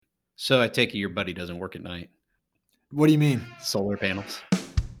So I take it your buddy doesn't work at night. What do you mean? Solar panels.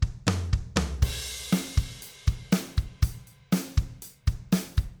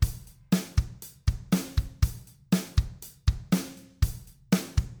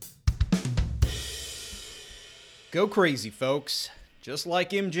 Go crazy, folks. Just like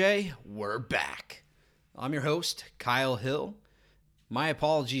MJ, we're back. I'm your host, Kyle Hill. My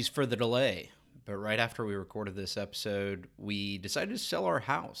apologies for the delay, but right after we recorded this episode, we decided to sell our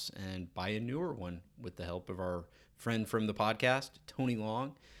house and buy a newer one with the help of our friend from the podcast, Tony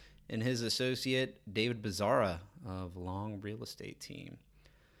Long, and his associate, David Bizarra of Long Real Estate Team.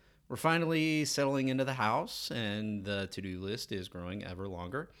 We're finally settling into the house, and the to-do list is growing ever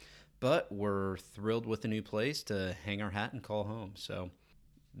longer, but we're thrilled with the new place to hang our hat and call home. So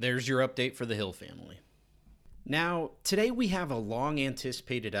there's your update for the Hill family. Now, today we have a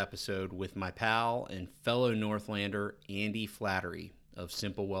long-anticipated episode with my pal and fellow Northlander, Andy Flattery of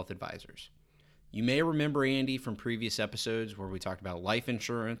Simple Wealth Advisors. You may remember Andy from previous episodes where we talked about life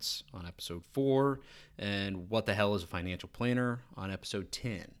insurance on episode 4 and what the hell is a financial planner on episode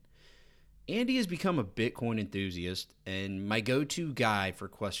 10. Andy has become a Bitcoin enthusiast and my go-to guy for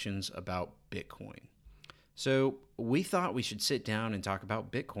questions about Bitcoin. So we thought we should sit down and talk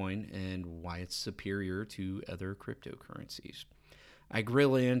about Bitcoin and why it's superior to other cryptocurrencies. I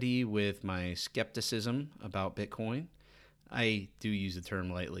grill Andy with my skepticism about Bitcoin. I do use the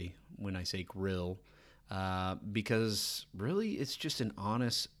term lightly when I say grill, because really it's just an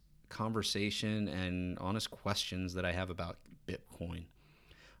honest conversation and honest questions that I have about Bitcoin.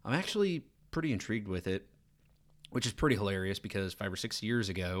 I'm actually pretty intrigued with it, which is pretty hilarious because 5 or 6 years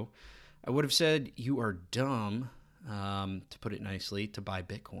ago, I would have said you are dumb, to put it nicely, to buy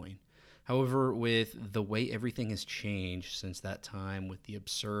Bitcoin. However, with the way everything has changed since that time, with the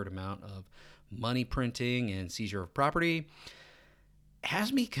absurd amount of money printing and seizure of property,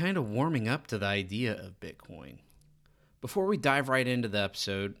 has me kind of warming up to the idea of Bitcoin. Before we dive right into the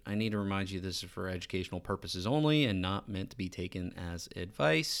episode, I need to remind you this is for educational purposes only and not meant to be taken as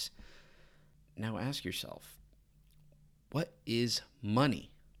advice. Now ask yourself, what is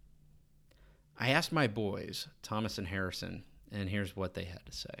money? I asked my boys, Thomas and Harrison, and here's what they had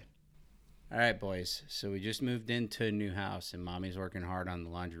to say. All right, boys. So we just moved into a new house, and Mommy's working hard on the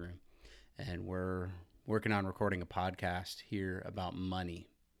laundry room. And we're working on recording a podcast here about money.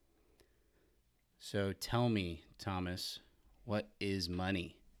 So tell me, Thomas, what is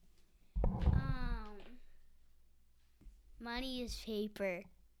money? Money is paper.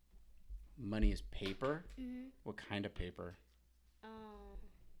 Money is paper? Mm-hmm. What kind of paper?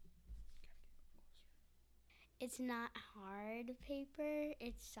 It's not hard paper,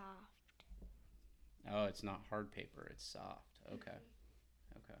 it's soft. Oh, it's not hard paper, it's soft. Okay.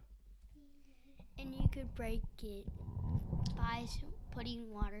 Okay. And you could break it by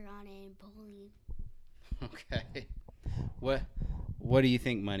putting water on it and pulling. Okay. What do you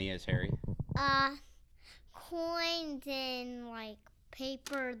think money is, Harry? Coins and like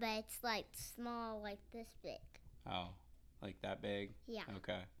paper that's like small, like this big. Oh, like that big? Yeah.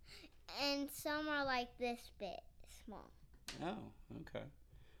 Okay. And some are like this big, small. Oh, okay.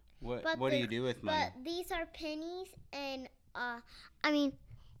 What do you do with money? But these are pennies, and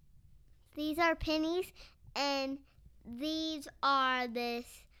these are pennies, and these are this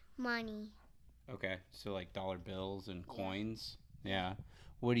money. Okay, so like dollar bills and coins. Yeah.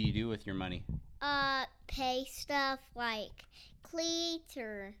 What do you do with your money? Pay stuff like cleats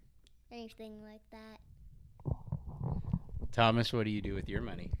or anything like that. Thomas, what do you do with your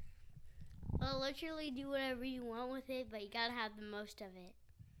money? Well, literally do whatever you want with it, but you gotta have the most of it.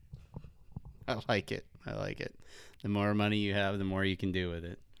 I like it. The more money you have, the more you can do with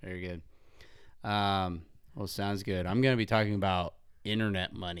it. Very good. Well, sounds good. I'm going to be talking about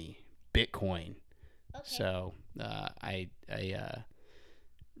internet money, Bitcoin. Okay. So I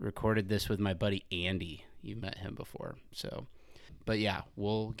recorded this with my buddy Andy. You met him before. But yeah,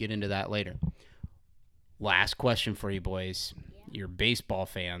 we'll get into that later. Last question for you boys. Yeah. You're baseball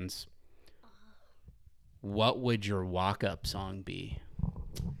fans. What would your walk-up song be?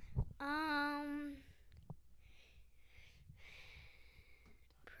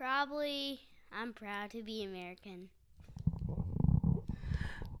 Probably, I'm proud to be American.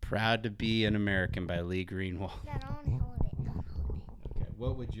 Proud to be an American by Lee Greenwald. Dad, I want to hold it. Okay,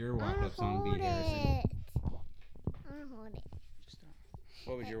 what would your walk-up song be, Harrison? I want to hold it.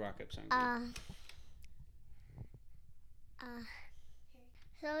 What would your walk-up song be?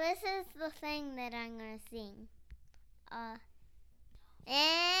 So this is the thing that I'm going to sing.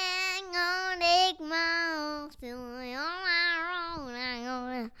 I'm gonna take my horse to my road. I'm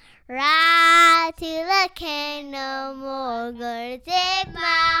gonna ride till I can't no more. Gonna take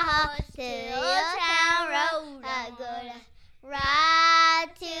my horse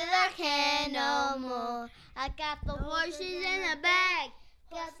I got the horses in a bag.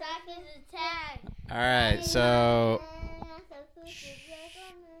 Got seconds attack. All right, so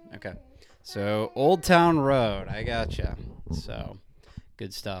okay, so Old Town Road. I gotcha. So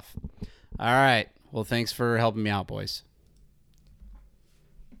good stuff. All right. Well, thanks for helping me out, boys.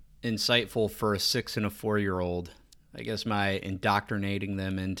 Insightful for a 6 and a 4-year-old. I guess my indoctrinating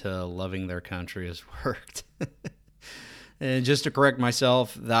them into loving their country has worked. And just to correct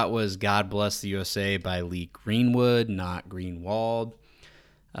myself, that was God Bless the USA by Lee Greenwood, not Greenwald.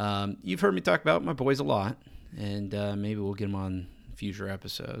 You've heard me talk about my boys a lot, and maybe we'll get them on future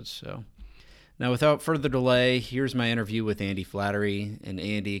episodes. So now, without further delay, here's my interview with Andy Flattery. And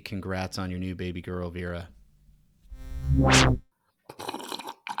Andy, congrats on your new baby girl, Vera.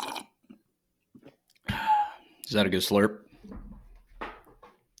 Is that a good slurp?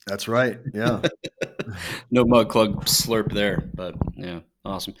 That's right. Yeah. No mug club slurp there, but yeah,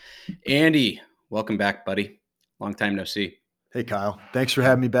 awesome. Andy, welcome back, buddy. Long time no see. Hey, Kyle. Thanks for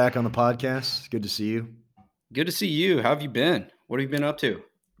having me back on the podcast. It's good to see you. Good to see you. How have you been? What have you been up to?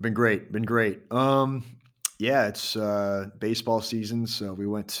 Been great. Yeah, it's baseball season. So we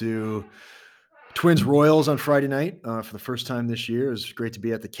went to Twins Royals on Friday night for the first time this year. It was great to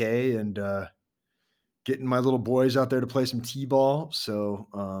be at the K and getting my little boys out there to play some T-ball.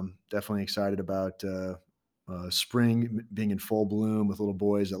 So definitely excited about spring being in full bloom with little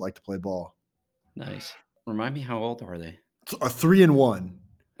boys that like to play ball. Nice. Remind me, how old are they? A 3 and 1.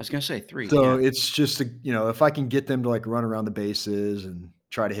 I was going to say 3. So yeah. it's just, if I can get them to like run around the bases and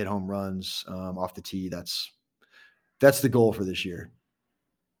try to hit home runs off the tee, that's the goal for this year.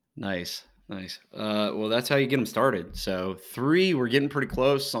 Nice. Well, that's how you get them started. So 3, we're getting pretty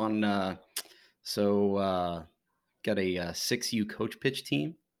close on. Got a 6U coach pitch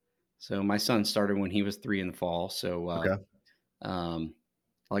team. So my son started when he was 3 in the fall. So Okay. I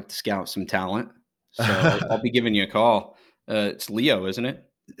like to scout some talent. So I'll be giving you a call. It's Leo, isn't it?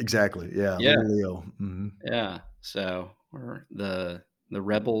 Exactly. Yeah. Yeah. Little Leo. Mm-hmm. Yeah. So we're the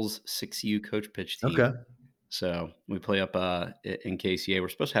Rebels 6U coach pitch team. Okay. So we play up in KCA. We're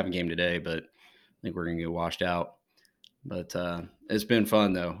supposed to have a game today, but I think we're gonna get washed out. But it's been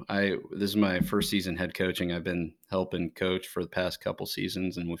fun though. This is my first season head coaching. I've been helping coach for the past couple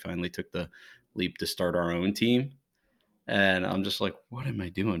seasons, and we finally took the leap to start our own team. And I'm just like, what am I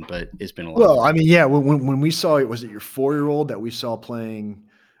doing? But it's been a lot. Well, I mean, yeah. When we saw it, was it your 4-year-old that we saw playing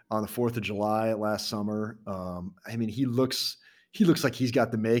on the 4th of July last summer? I mean, he looks like he's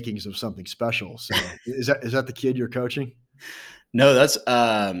got the makings of something special. So is that the kid you're coaching? No, that's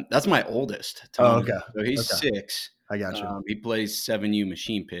my oldest. Tom. Oh, okay. So he's 6. I got you. He plays 7U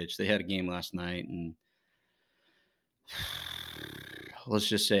machine pitch. They had a game last night, and let's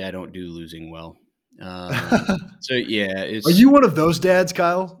just say I don't do losing well. So yeah, Are you one of those dads,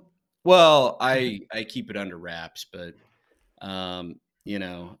 Kyle? Well, I keep it under wraps, but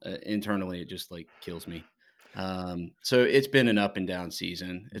internally it just like kills me. So it's been an up and down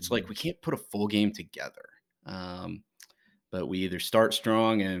season. It's like we can't put a full game together. But we either start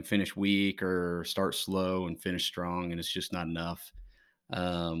strong and finish weak, or start slow and finish strong, and it's just not enough.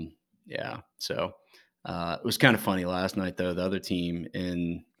 Yeah. So it was kind of funny last night though. The other team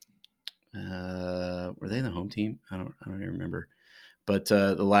were they the home team? I don't even remember. But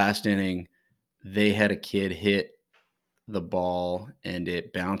the last inning, they had a kid hit the ball and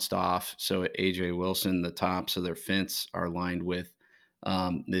it bounced off. So at AJ Wilson, the tops of their fence are lined with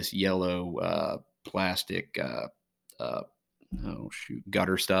this yellow plastic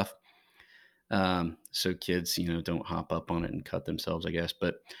gutter stuff. So kids, don't hop up on it and cut themselves, I guess.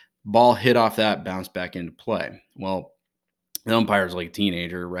 But ball hit off that, bounced back into play. Well, the umpire's like a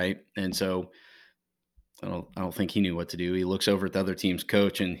teenager, right? And so I don't think he knew what to do. He looks over at the other team's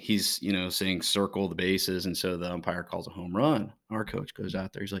coach and he's, saying circle the bases. And so the umpire calls a home run. Our coach goes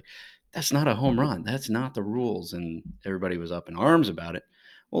out there. He's like, that's not a home run. That's not the rules. And everybody was up in arms about it.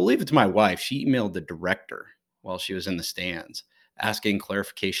 Well, leave it to my wife. She emailed the director while she was in the stands asking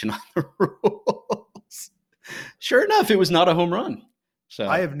clarification on the rules. Sure enough, it was not a home run. So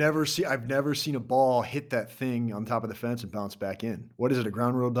I've never seen a ball hit that thing on top of the fence and bounce back in. What is it, a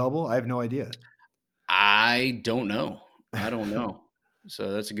ground rule double? I have no idea. I don't know.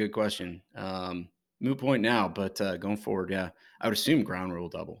 So that's a good question. Moot point now, but going forward, yeah, I would assume ground rule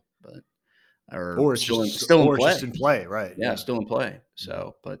double, but or it's still in play. Just in play, right? Yeah, still in play.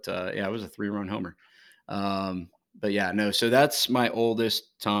 So, but yeah, it was a 3-run homer. But yeah, no. So that's my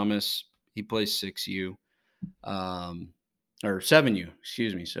oldest, Thomas. He plays 6U, or 7U.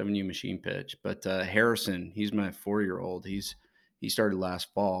 Excuse me, 7U machine pitch. But Harrison, he's my 4-year-old. He started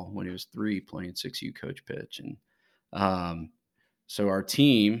last fall when he was 3 playing 6U coach pitch. And so our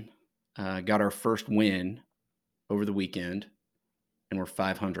team got our first win over the weekend, and we're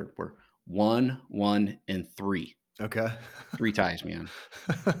 500. We're 1-1-3. Okay. 3 ties, man.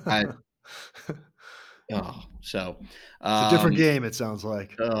 So It's a different game, it sounds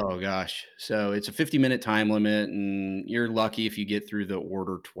like. oh gosh. So it's a 50-minute time limit, and you're lucky if you get through the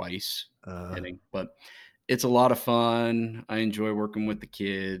order twice inning. But it's a lot of fun. I enjoy working with the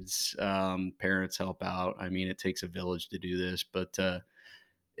kids. Parents help out. I mean, it takes a village to do this, but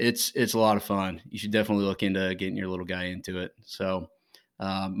it's a lot of fun. You should definitely look into getting your little guy into it. So,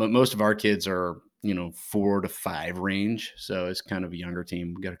 but most of our kids are 4 to 5 range, so it's kind of a younger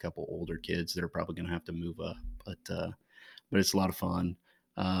team. We got a couple older kids that are probably going to have to move up, but it's a lot of fun.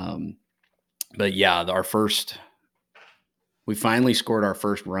 But yeah, we finally scored our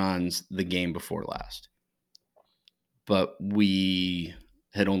first runs the game before last, but we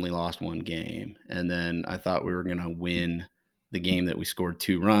had only lost one game, and then I thought we were going to win the game that we scored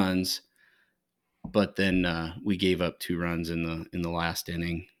 2 runs, but then we gave up 2 runs in the last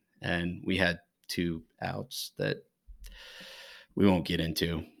inning, and we had 2 outs that we won't get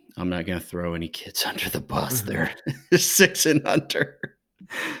into. I'm not going to throw any kids under the bus. They're 6 and under.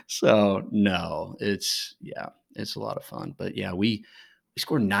 So no, it's a lot of fun. But yeah, we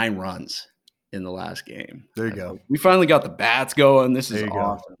scored 9 runs in the last game. There you go. We finally got the bats going. This is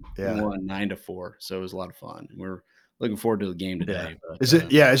awesome. Yeah. We won 9-4. So it was a lot of fun. We're looking forward to the game today. Yeah. But, is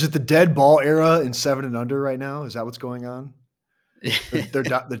it the dead ball era in 7 and under right now? Is that what's going on?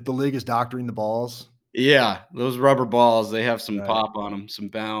 The league is doctoring the balls. Yeah, those rubber balls, they have some pop on them, some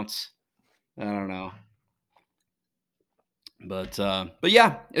bounce. I don't know. But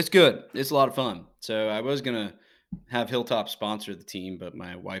yeah, it's good. It's a lot of fun. So I was going to have Hilltop sponsor the team, but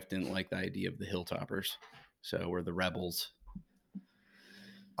my wife didn't like the idea of the Hilltoppers. So we're the Rebels.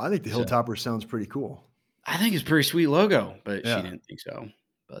 I think the Hilltoppers sounds pretty cool. I think it's a pretty sweet logo, but she didn't think so.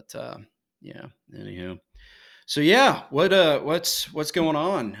 But yeah, anywho. So yeah, what's going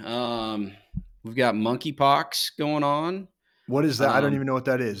on? We've got monkeypox going on. What is that? I don't even know what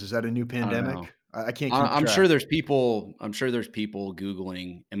that is. Is that a new pandemic? I can't keep track. I'm sure there's people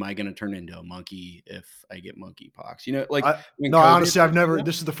Googling, am I going to turn into a monkey if I get monkeypox? Honestly, I've never,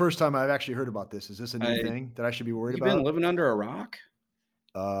 this is the first time I've actually heard about this. Is this a new thing that I should be worried about? You've been living under a rock?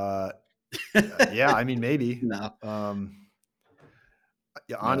 Yeah, I mean, maybe. No.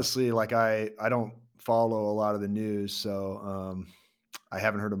 Honestly, like I don't follow a lot of the news, so I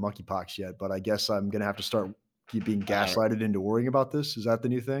haven't heard of monkeypox yet, but I guess I'm going to have to start being gaslighted into worrying about this. Is that the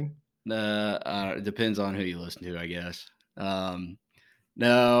new thing? It depends on who you listen to, I guess.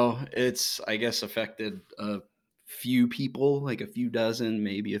 No, it's, I guess, affected a few people, like a few dozen,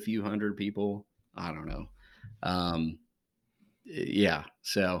 maybe a few hundred people. I don't know. Yeah,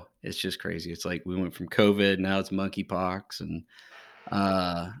 so it's just crazy. It's like we went from COVID, now it's monkeypox. And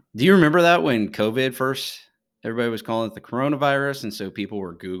do you remember that when COVID first, everybody was calling it the coronavirus, and so people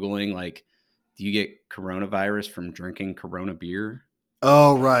were Googling, like, do you get coronavirus from drinking Corona beer?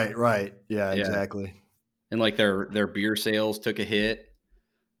 Oh, right. Yeah, exactly. And like their beer sales took a hit.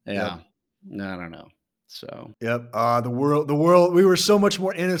 Yeah. Yep. No, I don't know. So. Yep. The world, we were so much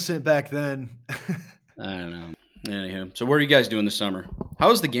more innocent back then. I don't know. Anywho, so what are you guys doing this summer? How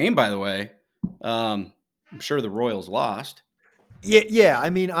was the game, by the way? I'm sure the Royals lost. Yeah.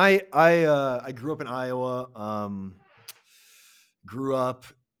 I mean, I grew up in Iowa. Grew up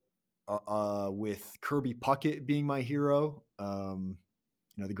with Kirby Puckett being my hero.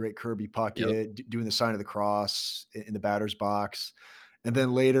 The great Kirby Puckett doing the sign of the cross in the batter's box. And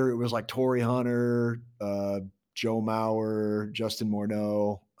then later it was like Torrey Hunter, Joe Mauer, Justin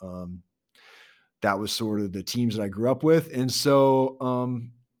Morneau. That was sort of the teams that I grew up with. And so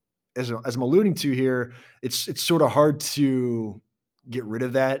as I'm alluding to here, it's sort of hard to get rid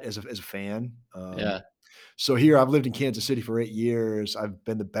of that as a fan. So here I've lived in Kansas City for 8 years. I've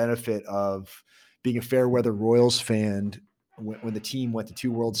been the benefit of being a fair weather Royals fan when the team went to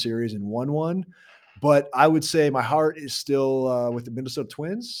 2 World Series and won one. But I would say my heart is still with the Minnesota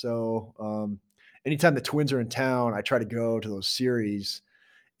Twins. So anytime the Twins are in town, I try to go to those series.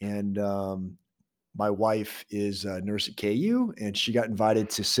 And my wife is a nurse at KU, and she got invited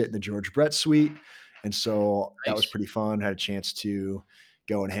to sit in the George Brett suite. And so that was pretty fun. Had a chance to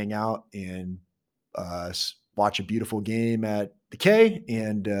go and hang out and watch a beautiful game at the K.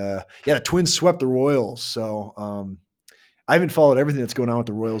 And the Twins swept the Royals. So I haven't followed everything that's going on with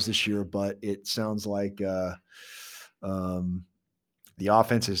the Royals this year, but it sounds like the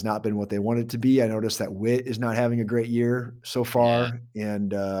offense has not been what they wanted it to be. I noticed that Witt is not having a great year so far. Yeah.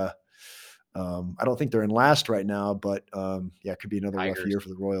 And I don't think they're in last right now, but it could be another rough year for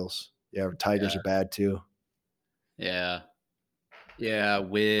the Royals. Yeah, Tigers are bad too. Yeah. Yeah,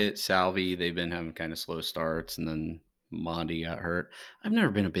 Witt, Salvi, they've been having kind of slow starts, and then Mondi got hurt. I've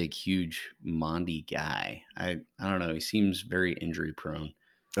never been a big, huge Mondi guy. I don't know. He seems very injury prone.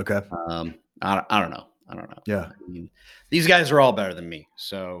 Okay. I don't know. I don't know. Yeah. I mean, these guys are all better than me,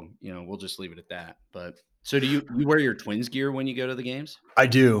 so we'll just leave it at that. But so, do you wear your Twins gear when you go to the games? I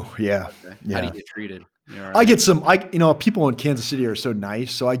do. Yeah. Okay. How do you Yeah. get treated? You all I right? get some, people in Kansas City are so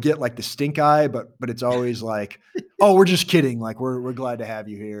nice. So I get like the stink eye, but it's always like, oh, we're just kidding. Like we're glad to have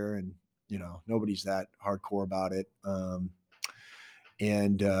you here. And, nobody's that hardcore about it.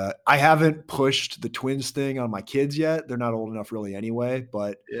 And I haven't pushed the Twins thing on my kids yet. They're not old enough really anyway,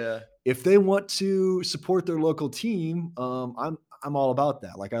 but Yeah. if they want to support their local team, I'm all about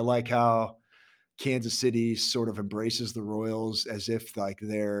that. Like I like how Kansas City sort of embraces the Royals as if like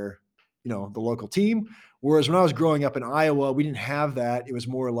they're, the local team. Whereas when I was growing up in Iowa, we didn't have that. It was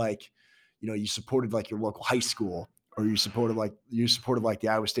more like, you supported like your local high school, or you supported like the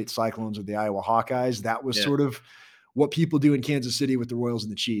Iowa State Cyclones or the Iowa Hawkeyes. That was Yeah. sort of what people do in Kansas City with the Royals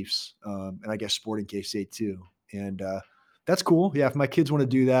and the Chiefs, and I guess Sporting K-State too. And that's cool. Yeah, if my kids want to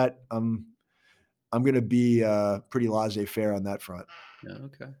do that, I'm going to be pretty laissez-faire on that front. Yeah.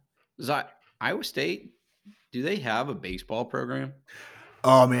 Okay. Iowa State, do they have a baseball program?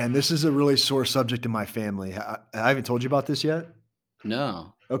 Oh man, this is a really sore subject in my family. I haven't told you about this yet.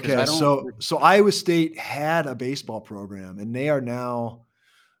 No, because Okay, I don't. so Iowa State had a baseball program, and they are now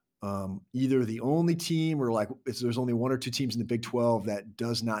either the only team or there's only one or two teams in the Big 12 that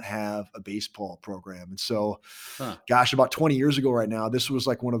does not have a baseball program. And so, Huh. gosh, about 20 years ago, right now, this was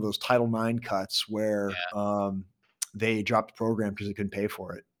like one of those Title IX cuts where they dropped the program because they couldn't pay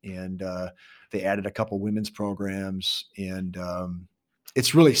for it, and they added a couple women's programs, and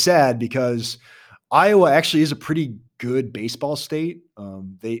it's really sad because Iowa actually is a pretty good baseball state.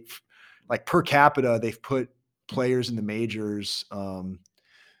 They like per capita, they've put players in the majors.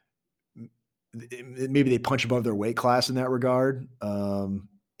 Maybe they punch above their weight class in that regard.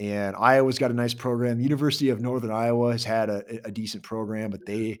 And Iowa's got a nice program. University of Northern Iowa has had a decent program, but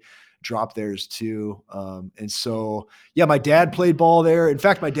they dropped theirs too. And so, yeah, my dad played ball there. In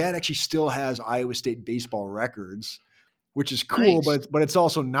fact, my dad actually still has Iowa State baseball records, which is cool, Nice. but it's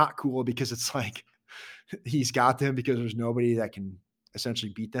also not cool because it's like he's got them because there's nobody that can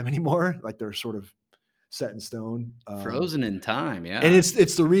essentially beat them anymore. Like they're sort of set in stone. Frozen in time. Yeah. And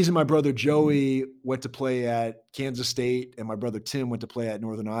it's the reason my brother Joey went to play at Kansas State and my brother Tim went to play at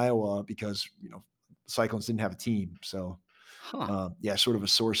Northern Iowa because, Cyclones didn't have a team. So, Huh. yeah, sort of a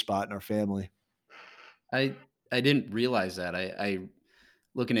sore spot in our family. I didn't realize that. I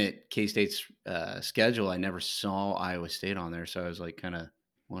looking at K State's schedule, I never saw Iowa State on there, so I was like kind of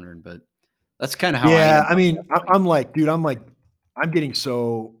wondering. But that's kind of how I Yeah, am. I mean, I'm like, dude, I'm getting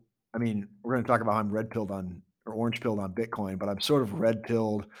so. I mean, we're going to talk about how I'm red pilled on or orange pilled on Bitcoin, but I'm sort of red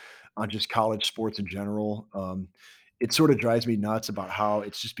pilled on just college sports in general. It sort of drives me nuts about how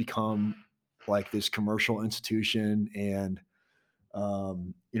it's just become like this commercial institution, and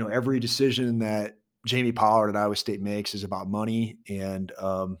every decision that Jamie Pollard at Iowa State makes is about money. And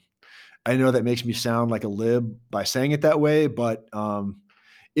I know that makes me sound like a lib by saying it that way, but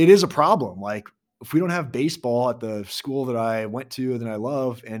it is a problem. Like if we don't have baseball at the school that I went to and that I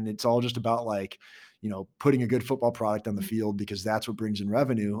love, and it's all just about like, putting a good football product on the field because that's what brings in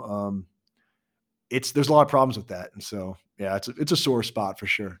revenue. There's a lot of problems with that. And so, yeah, it's a sore spot for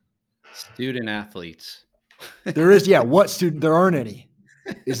sure. Student athletes. There is. Yeah. What student? There aren't any.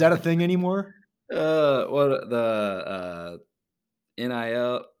 Is that a thing anymore? What the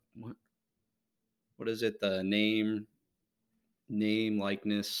NIL? What is it? The name,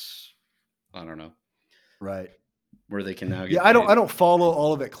 likeness. I don't know. Right. Where they can now get. Yeah, I don't follow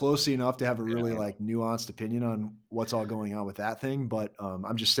all of it closely enough to have a really Yeah. like nuanced opinion on what's all going on with that thing. But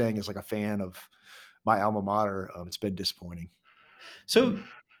I'm just saying, as like a fan of my alma mater, it's been disappointing. So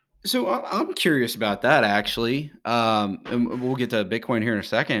I'm curious about that actually. And we'll get to Bitcoin here in a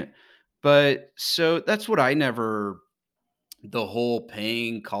second. But so that's what I never. The whole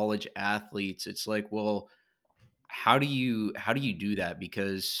paying college athletes. It's like, well, how do you do that?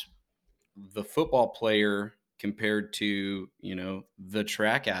 Because the football player compared to the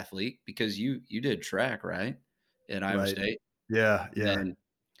track athlete, because you did track, right, at Iowa Right. State. Yeah. Yeah. And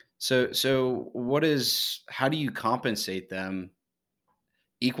so how do you compensate them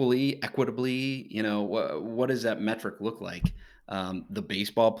equally, equitably? What does that metric look like? The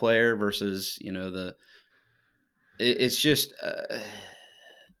baseball player versus it's just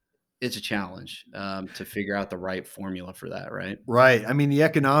it's a challenge to figure out the right formula for that, right? Right. I mean, the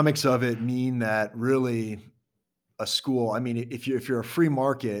economics of it mean that really a school. I mean, if you're a free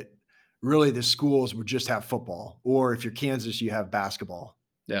market, really the schools would just have football, or if you're Kansas, you have basketball,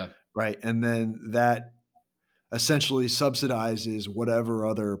 Yeah. right? And then that essentially subsidizes whatever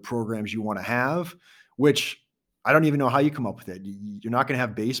other programs you want to have, which I don't even know how you come up with it. You're not going to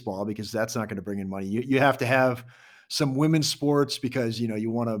have baseball because that's not going to bring in money. You have to have some women's sports because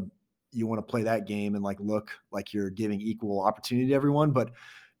you want to play that game and like look like you're giving equal opportunity to everyone. But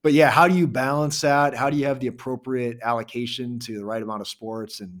yeah, how do you balance that? How do you have the appropriate allocation to the right amount of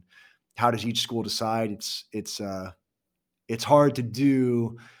sports, and how does each school decide? It's hard to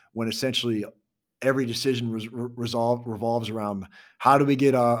do when essentially every decision revolves around how do we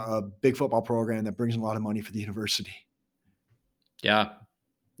get a big football program that brings in a lot of money for the university. Yeah.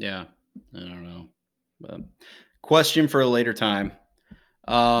 Yeah. I don't know. But question for a later time.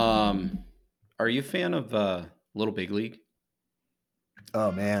 Are you a fan of Little Big League?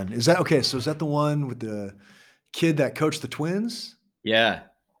 Oh man, is that okay? So is that the one with the kid that coached the Twins? Yeah.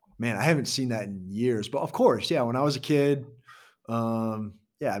 Man, I haven't seen that in years, but of course, yeah. When I was a kid,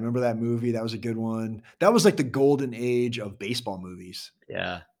 yeah, I remember that movie. That was a good one. That was like the golden age of baseball movies.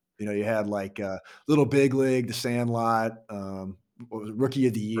 Yeah. You had like Little Big League, The Sandlot, what was it, Rookie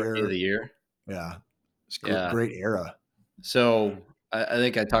of the Rookie of the Year. Year. Yeah, it's Yeah. great era. So I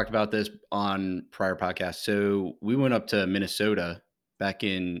think I talked about this on prior podcasts. So we went up to Minnesota back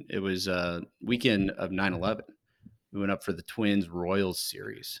in, it was weekend of 9/11. We went up for the Twins Royals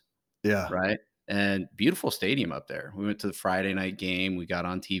series, Yeah, right? And beautiful stadium up there. We went to the Friday night game. We got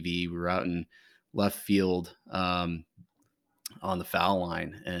on TV. We were out in left field on the foul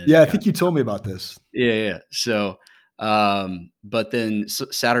line, and yeah. I got think you told me about this. yeah. So, but then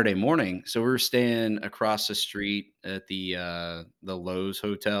Saturday morning, so we were staying across the street at the Lowe's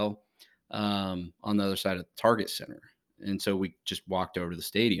Hotel, on the other side of the Target Center, and so we just walked over to the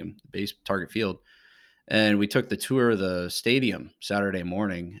stadium, the base Target Field, and we took the tour of the stadium Saturday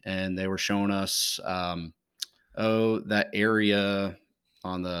morning, and they were showing us, that area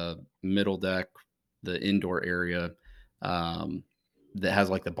on the middle deck, the indoor area, um, that has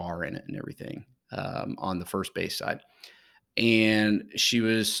like the bar in it and everything, on the first base side. And she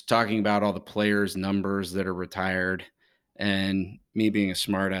was talking about all the players' numbers that are retired. And me being a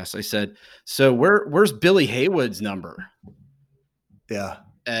smartass, I said, "So where's Billy Haywood's number?" Yeah,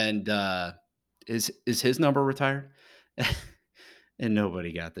 And is his number retired? And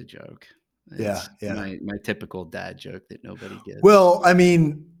nobody got the joke. yeah, It's yeah. my typical dad joke that nobody gets. Well, I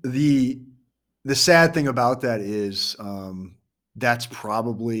mean, the sad thing about that is, that's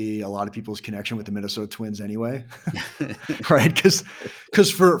probably a lot of people's connection with the Minnesota Twins anyway, right?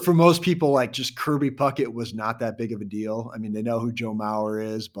 Because for most people, like just Kirby Puckett was not that big of a deal. I mean, they know who Joe Mauer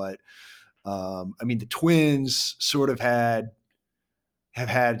is, but I mean, the Twins sort of have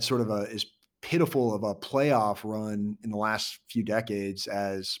had sort of as pitiful of a playoff run in the last few decades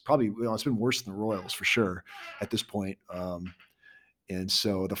as probably, it's been worse than the Royals for sure at this point. And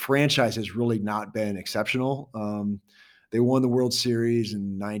so the franchise has really not been exceptional. They won the World Series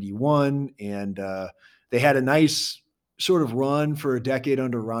in '91, and they had a nice sort of run for a decade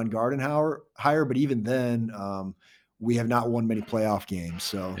under Ron Gardenhire. But even then, we have not won many playoff games.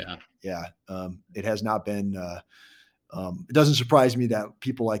 So Yeah. yeah, it has not been. It doesn't surprise me that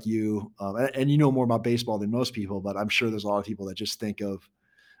people like you, and you know more about baseball than most people, but I'm sure there's a lot of people that just think of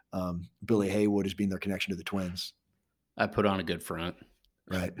Billy Haywood as being their connection to the Twins. I put on a good front.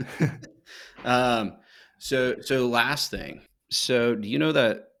 Right. So last thing. So do you know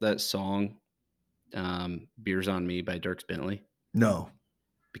that song, "Beers on Me" by Dierks Bentley? No.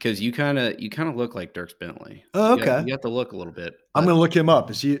 Because you kinda look like Dierks Bentley. Oh, okay. You got to look a little bit, I'm but gonna look him up.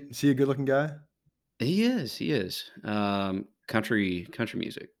 Is he a good looking guy? he is. Country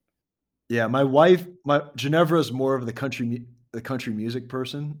music. Yeah, my Ginevra is more of the country music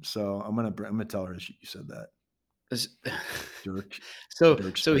person. So I'm gonna tell her you said that. Is Dirk, so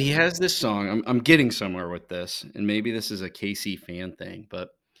Dirk so he Bentley. has this song. I'm getting somewhere with this, and maybe this is a KC fan thing,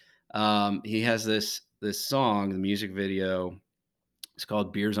 but he has this song, the music video. It's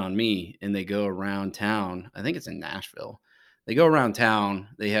called "Beers on Me," and they go around town. I think it's in Nashville. They go around town.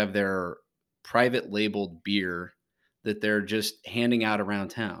 They have their private labeled beer that they're just handing out around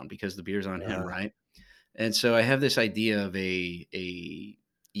town because the beer's on him, right? And so I have this idea of a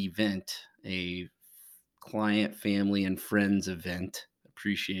event, a client, family, and friends event,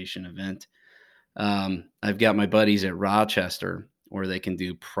 appreciation event. I've got my buddies at Rochester where they can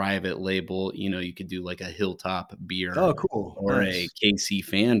do private label. You could do like a Hilltop beer Oh, cool. or a Nice. KC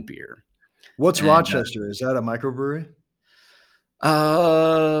fan beer. What's And Rochester? Is that a microbrewery?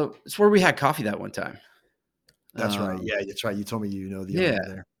 it's where we had coffee that one time. That's right. Um, Yeah, that's right. You told me the yeah. owner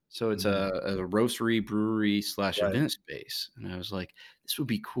there. So it's Mhm. a roastery, brewery / Right. event space. And I was like, this would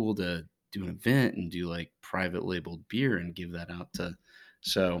be cool to do an event and do like private labeled beer and give that out to.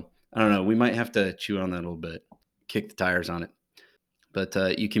 So I don't know. We might have to chew on that a little bit, kick the tires on it.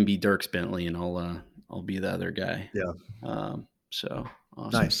 But you can be Dirks Bentley, and I'll be the other guy. Yeah. So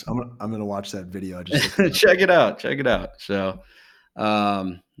awesome. Nice. I'm gonna watch that video. I just check it out. Check it out. So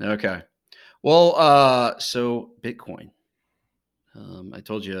okay. Well, so Bitcoin. I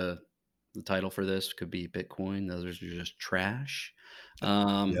told you the title for this could be Bitcoin. Others are just trash.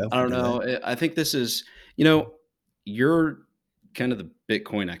 I don't know. I think this is, you're kind of the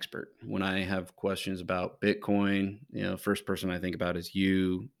Bitcoin expert. When I have questions about Bitcoin, first person I think about is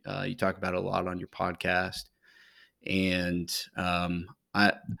you. You talk about it a lot on your podcast. And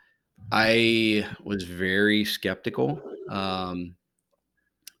I was very skeptical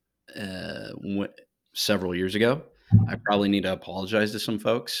several years ago. I probably need to apologize to some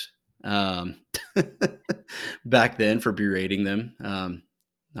folks back then for berating them.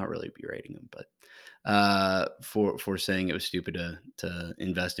 Not really berating them, but for saying it was stupid to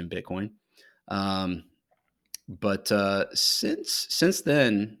invest in Bitcoin. But since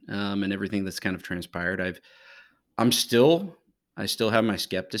then, and everything that's kind of transpired, I still have my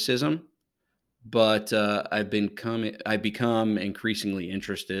skepticism, but I've become increasingly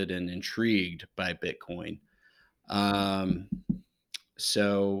interested and intrigued by Bitcoin.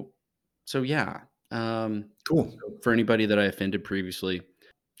 So yeah. Cool. For anybody that I offended previously,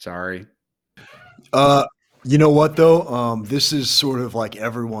 sorry. You know what though? This is sort of like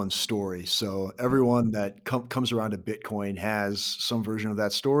everyone's story. So everyone that comes around to Bitcoin has some version of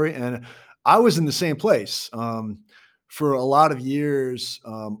that story. And I was in the same place. For a lot of years,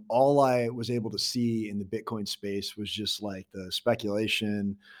 all I was able to see in the Bitcoin space was just like the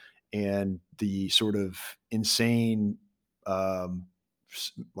speculation and the sort of insane,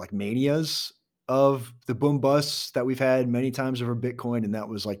 like manias of the boom busts that we've had many times over Bitcoin. And that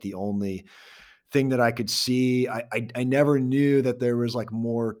was like the only thing that I could see. I never knew that there was like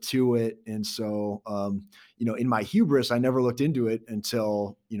more to it. And so, in my hubris, I never looked into it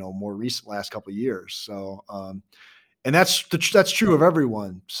until, more recent last couple of years. So, and that's true of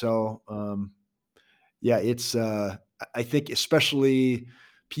everyone. So, yeah, it's, I think especially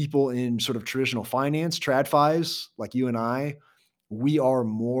people in sort of traditional finance, TradFis, like you and I, we are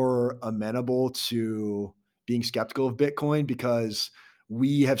more amenable to being skeptical of Bitcoin because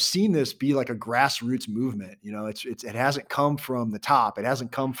we have seen this be like a grassroots movement. It hasn't come from the top. It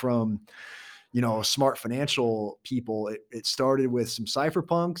hasn't come from, smart financial people. It started with some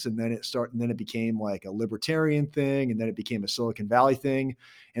cypherpunks, and then it became like a libertarian thing, and then it became a Silicon Valley thing.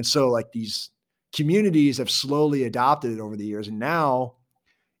 And so like these communities have slowly adopted it over the years, and now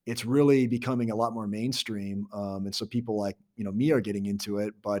it's really becoming a lot more mainstream. And so people like, me are getting into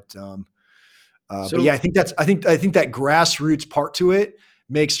it, but yeah, I think that grassroots part to it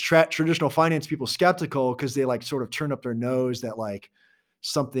makes traditional finance people skeptical because they like sort of turn up their nose that like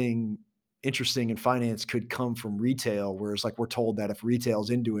something interesting in finance could come from retail. Whereas like we're told that if retail's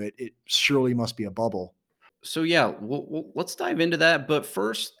into it, it surely must be a bubble. So yeah, let's dive into that. But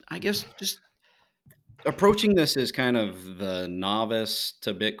first, I guess just approaching this as kind of the novice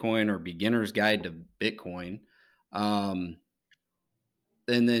to Bitcoin or beginner's guide to Bitcoin.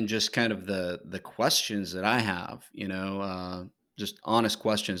 And then just kind of the questions that I have, just honest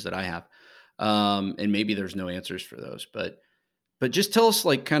questions that I have. And maybe there's no answers for those, but just tell us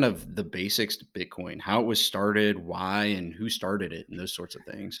like kind of the basics to Bitcoin, how it was started, why, and who started it, and those sorts of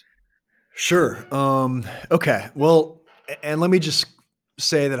things. Sure. Okay. Well, and let me just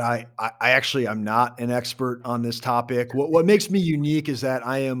say that I actually I'm not an expert on this topic. What makes me unique is that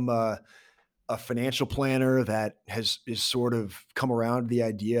I am a financial planner that is sort of come around to the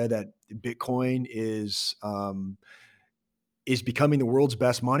idea that Bitcoin is becoming the world's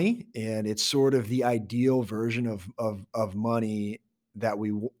best money, and it's sort of the ideal version of money that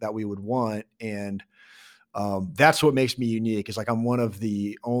we would want. And that's what makes me unique. Is like I'm one of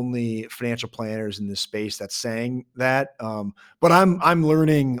the only financial planners in this space that's saying that. But I'm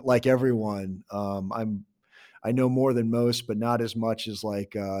learning like everyone. I know more than most, but not as much as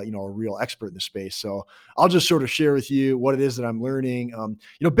like a real expert in the space. So I'll just sort of share with you what it is that I'm learning.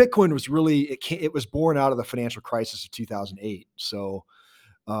 Bitcoin was really it was born out of the financial crisis of 2008. So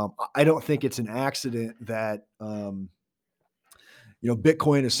I don't think it's an accident that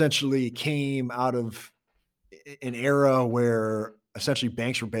Bitcoin essentially came out of an era where essentially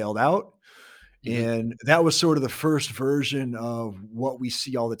banks were bailed out. Mhm. And that was sort of the first version of what we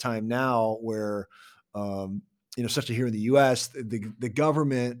see all the time now, where, especially here in the US, the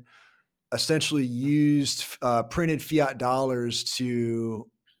government essentially used printed fiat dollars to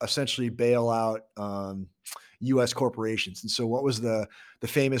essentially bail out, U.S. corporations. And so, what was the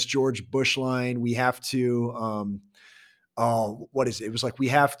famous George Bush line? We have to, oh, what is it? It was like we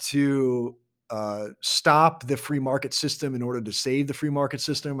have to stop the free market system in order to save the free market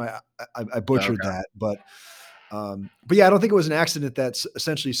system. I butchered Okay. that, but yeah, I don't think it was an accident that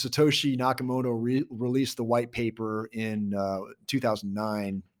essentially Satoshi Nakamoto released the white paper in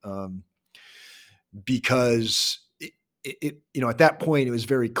 2009, because at that point it was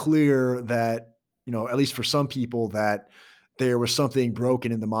very clear that, at least for some people, that there was something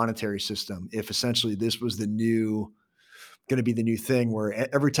broken in the monetary system. If essentially this was going to be the new thing, where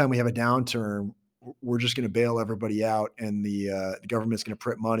every time we have a downturn, we're just going to bail everybody out, and the government's going to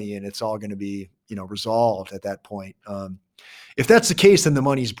print money, and it's all going to be resolved at that point. If that's the case, then the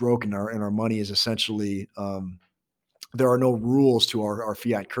money's broken, and our money is essentially, there are no rules to our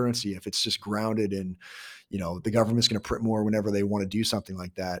fiat currency if it's just grounded in, the government's going to print more whenever they want to do something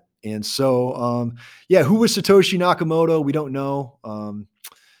like that. And so, yeah, who was Satoshi Nakamoto? We don't know.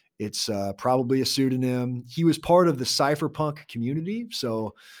 It's probably a pseudonym. He was part of the cypherpunk community.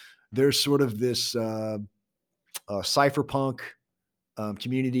 So there's sort of this cypherpunk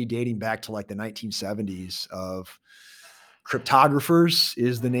community dating back to like the 1970s of cryptographers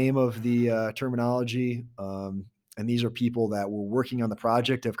is the name of the terminology. And these are people that were working on the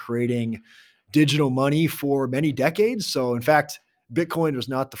project of creating digital money for many decades. So in fact, Bitcoin was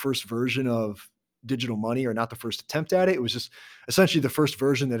not the first version of digital money, or not the first attempt at it. It was just essentially the first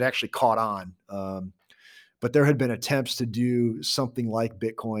version that actually caught on. But there had been attempts to do something like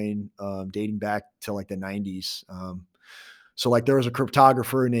Bitcoin dating back to like the 90s. So like there was a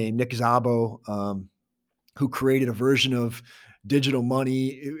cryptographer named Nick Szabo who created a version of digital money.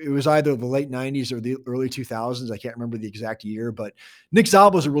 It was either the late 90s or the early 2000s. I can't remember the exact year, but Nick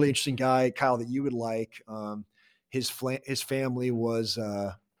Szabo is a really interesting guy, Kyle, that you would like. His family was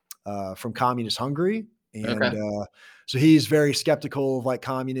from communist Hungary. And Okay. so he's very skeptical of like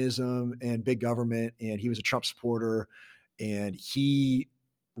communism and big government. And he was a Trump supporter. And he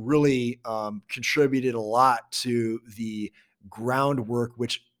really contributed a lot to the groundwork,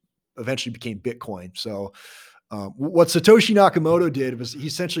 which eventually became Bitcoin. So what Satoshi Nakamoto did was he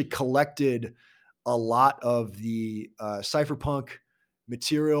essentially collected a lot of the cypherpunk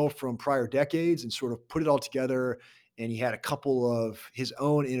material from prior decades and sort of put it all together. And he had a couple of his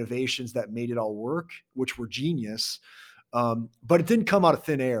own innovations that made it all work, which were genius. But it didn't come out of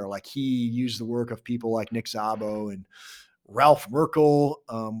thin air. Like he used the work of people like Nick Szabo, and Ralph Merkle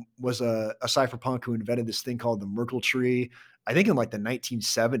was a cypherpunk who invented this thing called the Merkle tree. I think in like the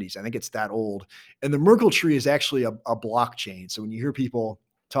 1970s. I think it's that old. And the Merkle tree is actually a blockchain. So when you hear people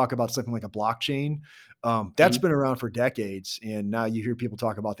talk about something like a blockchain, that's Mhm. been around for decades. And now you hear people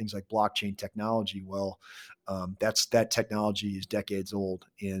talk about things like blockchain technology. Well, that technology is decades old.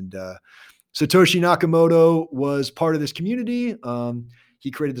 And Satoshi Nakamoto was part of this community.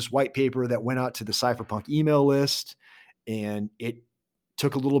 He created this white paper that went out to the cypherpunk email list, and it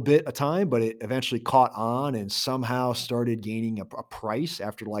took a little bit of time, but it eventually caught on and somehow started gaining a price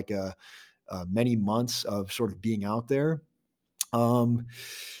after like many months of sort of being out there. Um,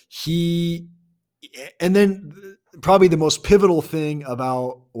 he, and then probably the most pivotal thing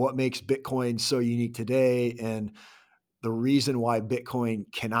about what makes Bitcoin so unique today, and the reason why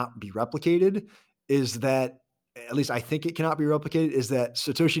Bitcoin cannot be replicated, is that, at least I think it cannot be replicated, is that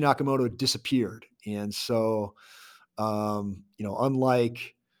Satoshi Nakamoto disappeared. And so,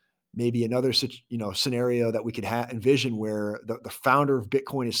 unlike maybe another scenario that we could envision, where the founder of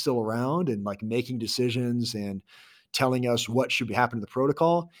Bitcoin is still around and like making decisions and telling us what should be happening to the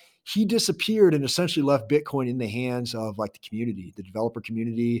protocol, he disappeared and essentially left Bitcoin in the hands of like the community, the developer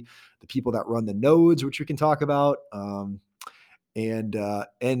community, the people that run the nodes, which we can talk about. And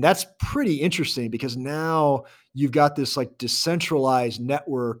that's pretty interesting, because now you've got this like decentralized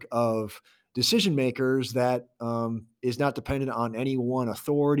network of decision makers that is not dependent on any one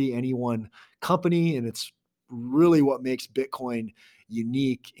authority, any one company. And it's really what makes Bitcoin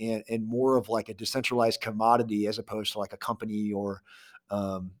unique, and more of like a decentralized commodity, as opposed to like a company, or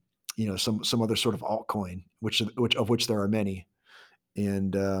some other sort of altcoin, which there are many.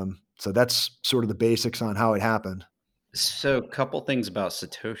 And so that's sort of the basics on how it happened. So, a couple things about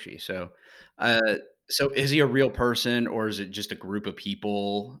Satoshi. Uh, so is he a real person, or is it just a group of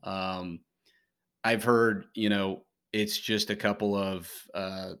people? I've heard, it's just a couple of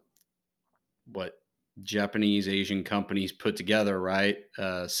what Japanese Asian companies put together, right?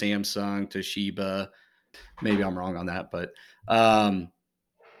 Samsung, Toshiba. Maybe I'm wrong on that, but um,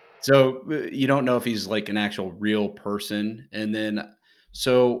 so you don't know if he's like an actual real person, and then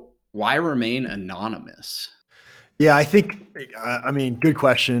so why remain anonymous? Yeah, I think, I mean, good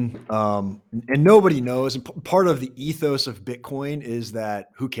question. And nobody knows. And part of the ethos of Bitcoin is that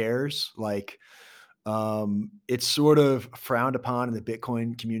who cares? Like, it's sort of frowned upon in the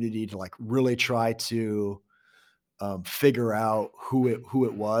Bitcoin community to like really try to figure out who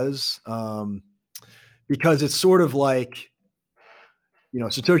it was, because it's sort of like,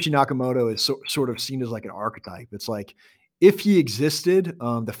 Satoshi Nakamoto is sort of seen as like an archetype. It's like if he existed,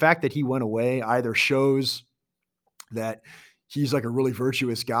 the fact that he went away either shows that he's like a really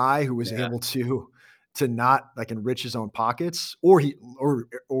virtuous guy who was Yeah. able to not like enrich his own pockets, or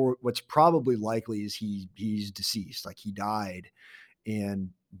or what's probably likely is he's deceased, like he died,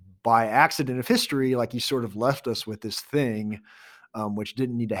 and by accident of history, like he sort of left us with this thing, which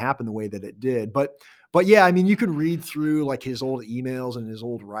didn't need to happen the way that it did. But yeah, I mean, you could read through like his old emails and his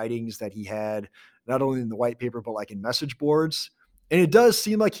old writings that he had, not only in the white paper, but like in message boards. And it does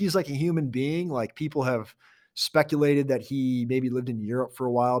seem like he's like a human being. Like people have speculated that he maybe lived in Europe for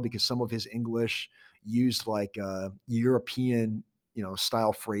a while because some of his English used like European,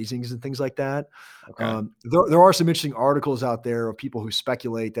 style phrasings and things like that. Okay. There are some interesting articles out there of people who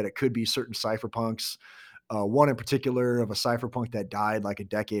speculate that it could be certain cypherpunks. One in particular of a cypherpunk that died like a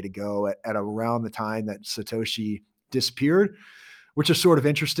decade ago at around the time that Satoshi disappeared, which is sort of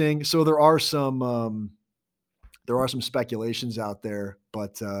interesting. So there are some speculations out there,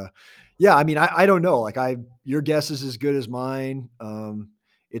 but yeah, I mean, I don't know. Like your guess is as good as mine.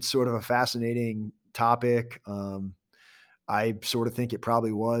 It's sort of a fascinating topic. I sort of think it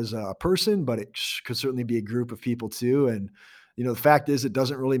probably was a person, but it could certainly be a group of people too. And the fact is, it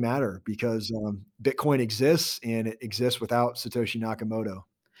doesn't really matter because Bitcoin exists and it exists without Satoshi Nakamoto.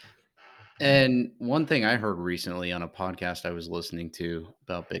 And one thing I heard recently on a podcast I was listening to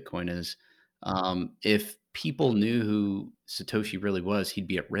about Bitcoin is if people knew who Satoshi really was, he'd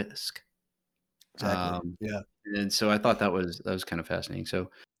be at risk. Exactly. Um, Yeah. and so I thought that was kind of fascinating. So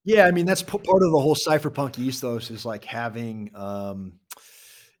Yeah, I mean, that's part of the whole cypherpunk ethos is like having, some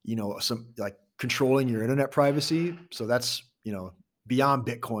like controlling your internet privacy. So that's, beyond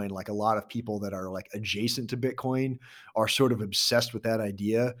Bitcoin, like a lot of people that are like adjacent to Bitcoin are sort of obsessed with that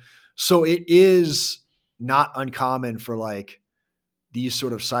idea. So it is not uncommon for like these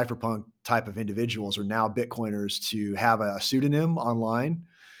sort of cypherpunk type of individuals or now Bitcoiners to have a pseudonym online.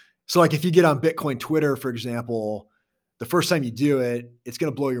 So, like, if you get on Bitcoin Twitter, for example, the first time you do it, it's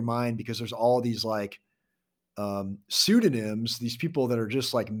going to blow your mind because there's all these like pseudonyms, these people that are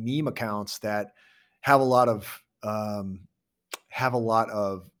just like meme accounts that have a lot of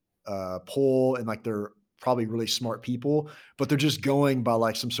pull, and like they're probably really smart people, but they're just going by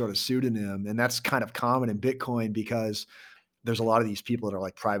like some sort of pseudonym, and that's kind of common in Bitcoin because there's a lot of these people that are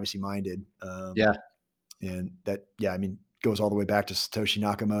like privacy minded. yeah. And that, yeah, I mean, goes all the way back to Satoshi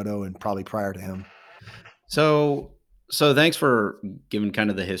Nakamoto and probably prior to him. So thanks for giving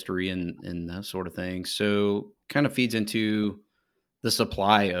kind of the history and that sort of thing. So kind of feeds into the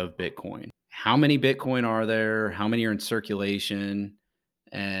supply of Bitcoin. How many Bitcoin are there? How many are in circulation?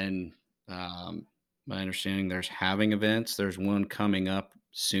 And my understanding, there's having events. There's one coming up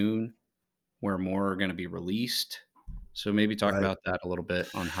soon where more are going to be released. So maybe talk Right. about that a little bit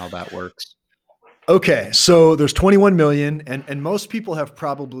on how that works. Okay, so there's 21 million, and most people have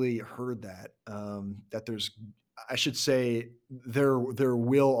probably heard that that there's, I should say, there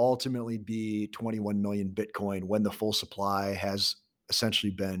will ultimately be 21 million Bitcoin when the full supply has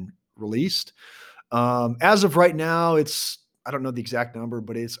essentially been released. As of right now, it's, I don't know the exact number,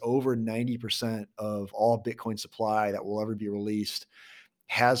 but it's over 90% of all Bitcoin supply that will ever be released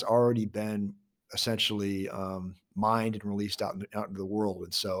has already been essentially mined and released out into the world.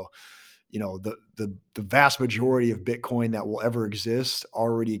 And so, the vast majority of Bitcoin that will ever exist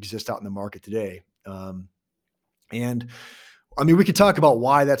already exists out in the market today. And I mean, we could talk about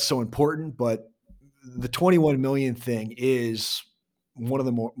why that's so important, but the 21 million thing is one of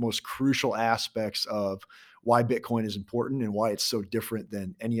the most crucial aspects of why Bitcoin is important and why it's so different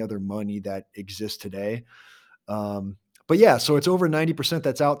than any other money that exists today. But yeah, so it's over 90%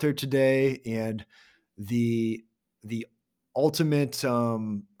 that's out there today. And the, the ultimate,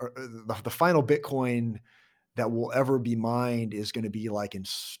 the final Bitcoin that will ever be mined is going to be like in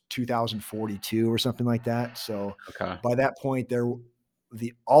 2042 or something like that. So Okay. by that point,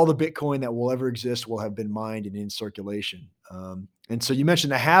 all the Bitcoin that will ever exist will have been mined and in circulation. And so you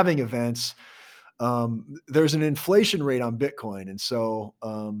mentioned the halving events. There's an inflation rate on Bitcoin, and so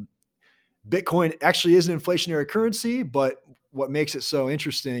Bitcoin actually is an inflationary currency. But what makes it so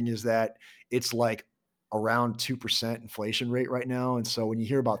interesting is that it's like around 2% inflation rate right now. And so when you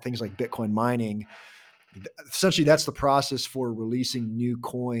hear about things like Bitcoin mining, essentially that's the process for releasing new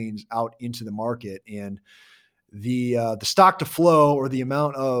coins out into the market. And the stock to flow, or the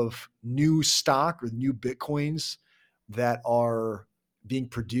amount of new stock or new Bitcoins that are being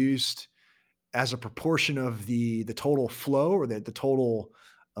produced as a proportion of the total flow, or the total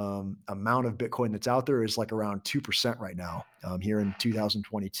amount of Bitcoin that's out there, is like around 2% right now, here in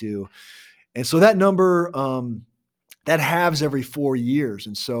 2022. And so that number, that halves every 4 years.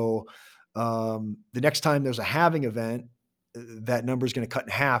 And so the next time there's a halving event, that number is going to cut in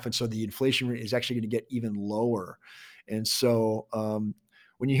half. And so the inflation rate is actually going to get even lower. And so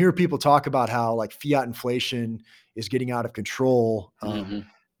when you hear people talk about how like fiat inflation is getting out of control,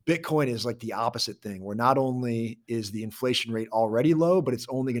 Bitcoin is like the opposite thing, where not only is the inflation rate already low, but it's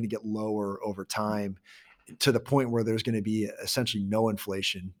only going to get lower over time, to the point where there's going to be essentially no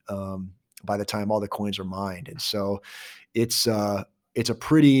inflation by the time all the coins are mined. And so it's a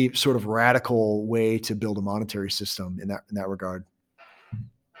pretty sort of radical way to build a monetary system in that regard.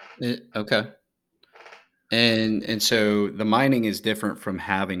 Okay. And so the mining is different from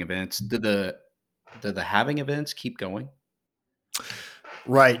halving events. Do the halving events keep going?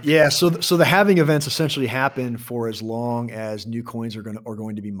 Right. Yeah. So the halving events essentially happen for as long as new coins are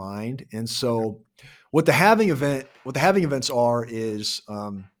going to be mined. And so what the halving events are is,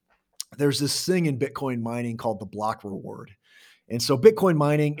 there's this thing in Bitcoin mining called the block reward. And so Bitcoin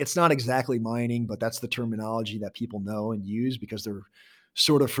mining, it's not exactly mining, but that's the terminology that people know and use because they're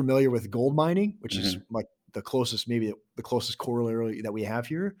sort of familiar with gold mining, which is like the closest corollary that we have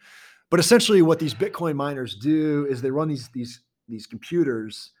here. But essentially what these Bitcoin miners do is they run these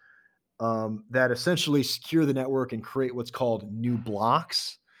computers that essentially secure the network and create what's called new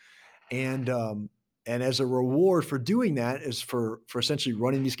blocks. And as a reward for doing that, is for essentially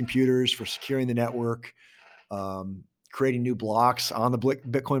running these computers, for securing the network, creating new blocks on the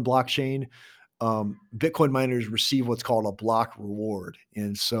Bitcoin blockchain, Bitcoin miners receive what's called a block reward.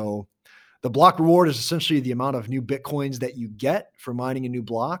 And so the block reward is essentially the amount of new Bitcoins that you get for mining a new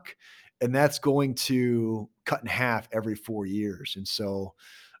block. And that's going to cut in half every 4 years. And so,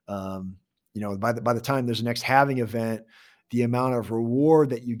 by the time there's a next halving event, the amount of reward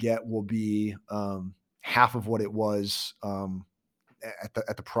that you get will be half of what it was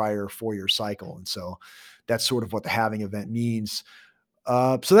at the prior 4-year cycle. And so that's sort of what the halving event means.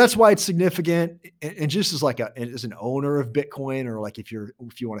 So that's why it's significant. And just as as an owner of Bitcoin, or like if you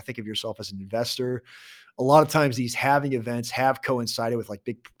want to think of yourself as an investor, a lot of times these halving events have coincided with like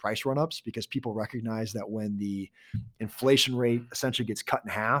big price run-ups, because people recognize that when the inflation rate essentially gets cut in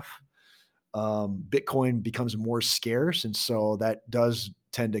half, Bitcoin becomes more scarce. And so that does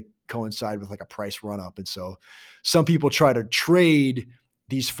tend to coincide with like a price run up. And so some people try to trade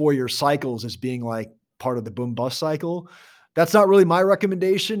these 4-year cycles as being like part of the boom bust cycle. That's not really my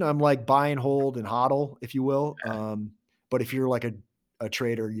recommendation. I'm like buy and hold and hodl, if you will. But if you're like a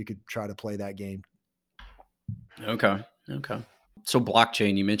trader, you could try to play that game. Okay. So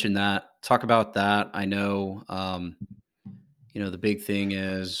blockchain, you mentioned that. Talk about that. I know, the big thing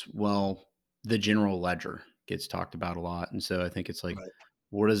is, well, the general ledger gets talked about a lot. And so I think it's like, Right.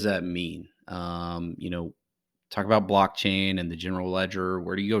 What does that mean? Talk about blockchain and the general ledger.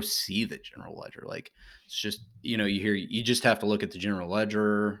 Where do you go see the general ledger? Like, it's just, you just have to look at the general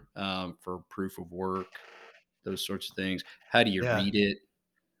ledger for proof of work, those sorts of things. How do you read it?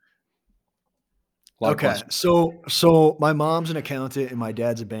 Okay. So my mom's an accountant and my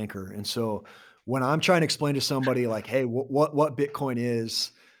dad's a banker. And so when I'm trying to explain to somebody like, hey, what Bitcoin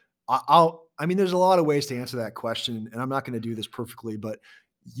is, there's a lot of ways to answer that question, and I'm not going to do this perfectly, but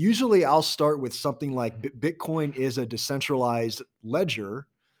usually I'll start with something like Bitcoin is a decentralized ledger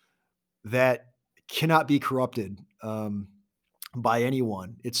that cannot be corrupted by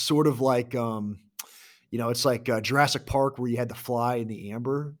anyone. It's sort of like, it's like Jurassic Park, where you had the fly and the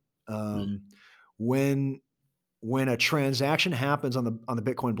amber. When a transaction happens on the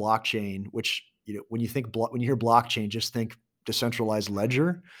Bitcoin blockchain, which, when you hear blockchain, just think decentralized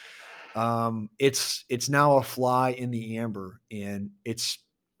ledger. It's now a fly in the amber, and it's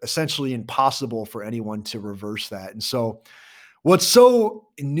essentially impossible for anyone to reverse that. And so what's so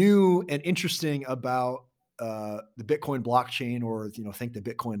new and interesting about the Bitcoin blockchain, or, think the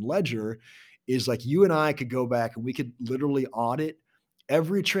Bitcoin ledger, is like you and I could go back and we could literally audit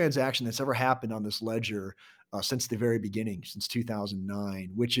every transaction that's ever happened on this ledger since the very beginning, since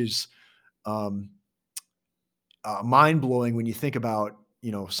 2009, which is mind-blowing when you think about,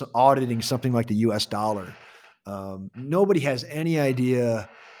 auditing something like the US dollar. Nobody has any idea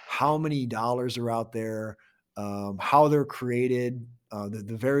how many dollars are out there, how they're created,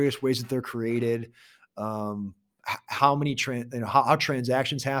 the various ways that they're created, how many how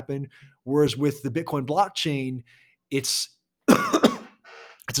transactions happen. Whereas with the Bitcoin blockchain, it's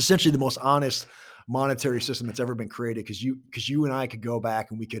it's essentially the most honest monetary system that's ever been created, because you and I could go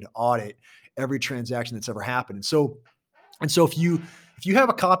back and we could audit every transaction that's ever happened. And so if you have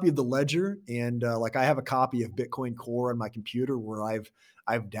a copy of the ledger, and like I have a copy of Bitcoin Core on my computer where I've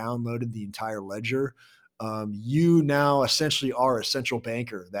downloaded the entire ledger, you now essentially are a central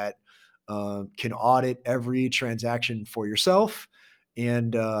banker that can audit every transaction for yourself,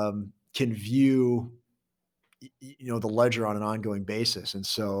 and can view the ledger on an ongoing basis. And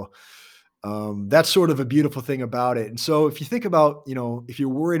so that's sort of a beautiful thing about it. And so if you think about, if you're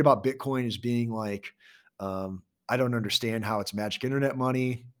worried about Bitcoin as being like, I don't understand how it's magic internet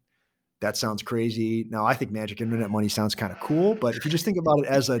money, that sounds crazy. Now, I think magic internet money sounds kind of cool, but if you just think about it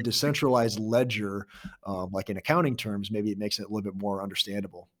as a decentralized ledger, like in accounting terms, maybe it makes it a little bit more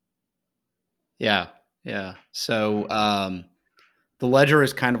understandable. Yeah. Yeah. So the ledger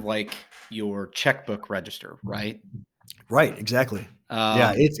is kind of like your checkbook register, right? Right. Exactly.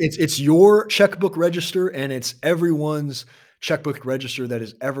 Yeah. It's your checkbook register, and it's everyone's checkbook register that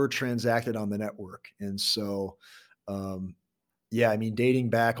is ever transacted on the network. And so, yeah, I mean, dating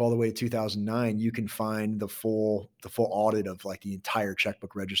back all the way to 2009, you can find the full audit of like the entire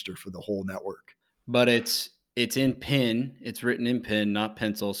checkbook register for the whole network. But it's in pen. It's written in pen, not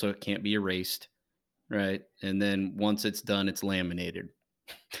pencil, so it can't be erased, right? And then once it's done, it's laminated,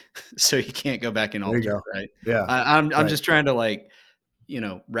 so you can't go back and There you alter go. it, right? Yeah. I'm Right. just trying to like,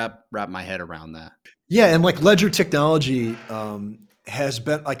 wrap my head around that. Yeah, and like ledger technology has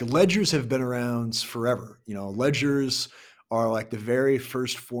been like ledgers have been around forever. Ledgers are like the very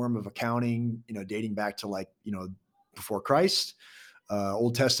first form of accounting. Dating back to like before Christ,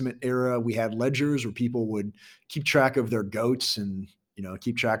 Old Testament era. We had ledgers where people would keep track of their goats and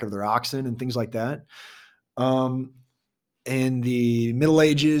keep track of their oxen and things like that. In the Middle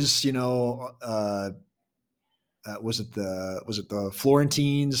Ages, was it the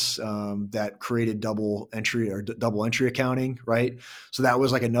Florentines that created double entry accounting, right? So that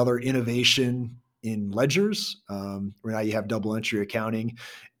was like another innovation in ledgers, where now you have double entry accounting,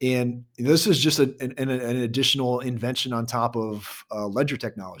 and this is just an additional invention on top of ledger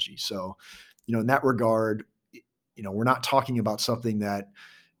technology. So, in that regard, we're not talking about something that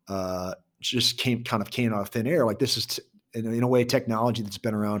just came out of thin air. Like this is in a way technology that's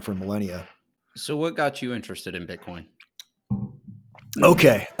been around for millennia. So what got you interested in Bitcoin?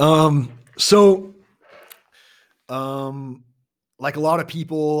 Okay. So, like a lot of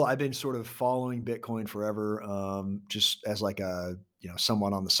people, I've been sort of following Bitcoin forever, just as like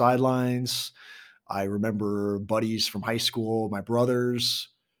someone on the sidelines. I remember buddies from high school, my brothers,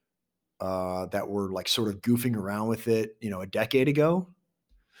 that were like sort of goofing around with it, a decade ago.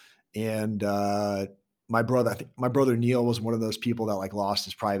 And, I think my brother Neil was one of those people that like lost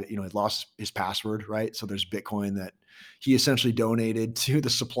his had lost his password, right? So there's Bitcoin that he essentially donated to the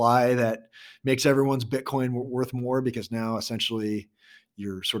supply that makes everyone's Bitcoin worth more, because now essentially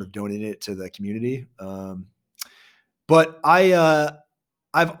you're sort of donating it to the community. But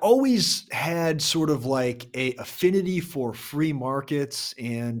I've always had sort of like a affinity for free markets,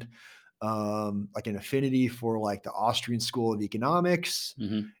 and like an affinity for like the Austrian School of Economics.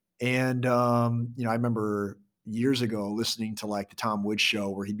 Mm-hmm. And, I remember years ago listening to like the Tom Woods show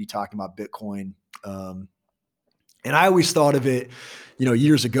where he'd be talking about Bitcoin. And I always thought of it,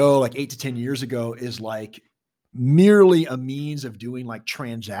 years ago, like 8 to 10 years ago, is like merely a means of doing like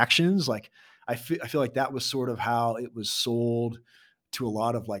transactions. Like I feel like that was sort of how it was sold to a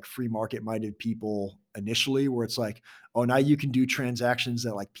lot of like free market minded people initially, where it's like, oh, now you can do transactions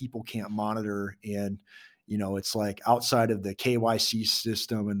that like people can't monitor. And, it's like outside of the KYC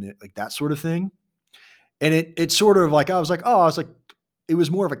system and like that sort of thing. And it sort of like, I was like, it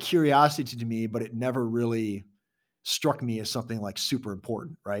was more of a curiosity to me, but it never really struck me as something like super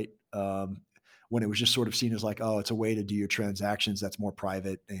important. Right. When it was just sort of seen as like, oh, it's a way to do your transactions that's more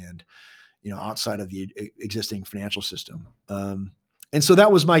private and, outside of the existing financial system. And so that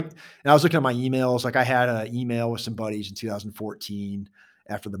was and I was looking at my emails. Like I had an email with some buddies in 2014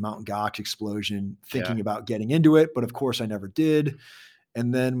 after the Mt. Gox explosion, thinking about getting into it, but of course I never did.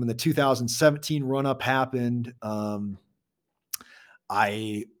 And then when the 2017 run up happened,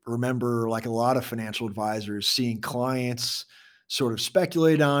 I remember like a lot of financial advisors seeing clients sort of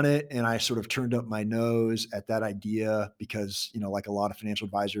speculate on it. And I sort of turned up my nose at that idea because, like a lot of financial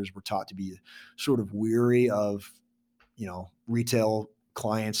advisors were taught to be sort of weary of, retail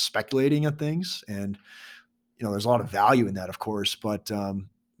clients speculating at things. And, there's a lot of value in that, of course, but,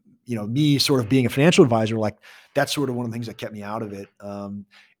 me sort of being a financial advisor, like that's sort of one of the things that kept me out of it.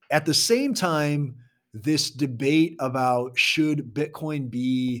 At the same time, this debate about should Bitcoin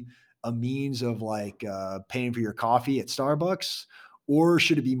be a means of like paying for your coffee at Starbucks, or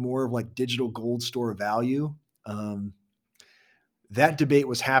should it be more of like digital gold store of value? That debate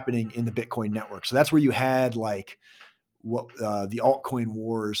was happening in the Bitcoin network. So that's where you had like what the altcoin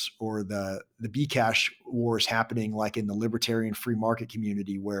wars or the Bcash wars happening, like in the libertarian free market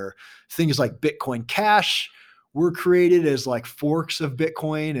community, where things like Bitcoin Cash were created as like forks of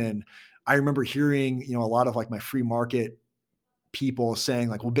Bitcoin. And I remember hearing, a lot of like my free market people saying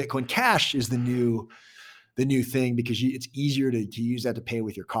like, well, Bitcoin Cash is the new thing because it's easier to use that to pay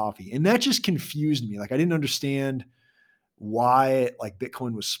with your coffee. And that just confused me. Like I didn't understand why like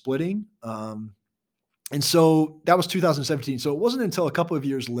Bitcoin was splitting. And so that was 2017. So it wasn't until a couple of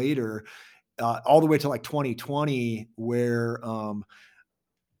years later, all the way to like 2020, where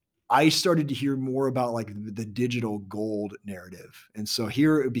I started to hear more about like the digital gold narrative. And so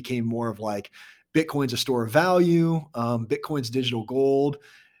here it became more of like Bitcoin's a store of value, Bitcoin's digital gold.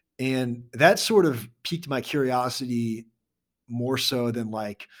 And that sort of piqued my curiosity more so than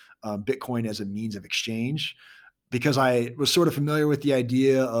like Bitcoin as a means of exchange, because I was sort of familiar with the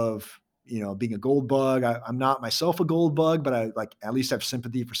idea of, being a gold bug. I'm not myself a gold bug, but I like at least have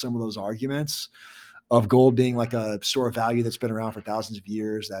sympathy for some of those arguments of gold being like a store of value that's been around for thousands of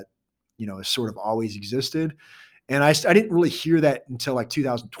years that, has sort of always existed. And I didn't really hear that until like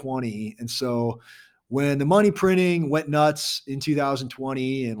 2020. And so when the money printing went nuts in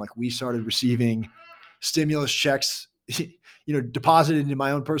 2020 and like we started receiving stimulus checks, deposited into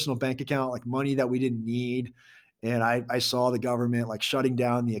my own personal bank account, like money that we didn't need. And I saw the government like shutting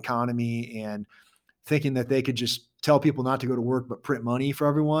down the economy and thinking that they could just tell people not to go to work, but print money for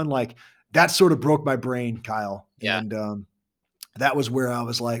everyone. Like that sort of broke my brain, Kyle. Yeah. And that was where I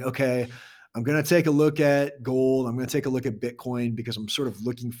was like, okay, I'm going to take a look at gold. I'm going to take a look at Bitcoin because I'm sort of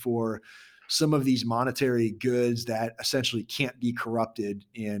looking for some of these monetary goods that essentially can't be corrupted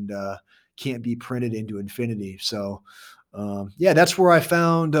and can't be printed into infinity. So that's where I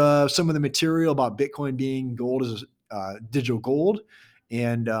found some of the material about Bitcoin being gold as digital gold.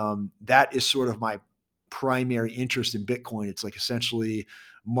 And that is sort of my primary interest in Bitcoin. It's like essentially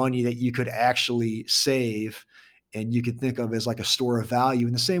money that you could actually save and you could think of as like a store of value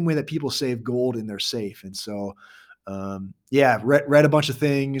in the same way that people save gold in their safe. And so, read a bunch of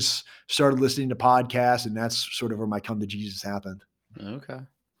things, started listening to podcasts, and that's sort of where my come to Jesus happened. Okay.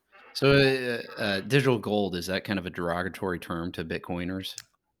 So digital gold, is that kind of a derogatory term to Bitcoiners?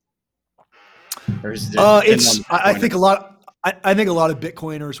 Or is I think a lot of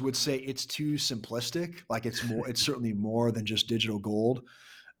Bitcoiners would say it's too simplistic. Like it's certainly more than just digital gold.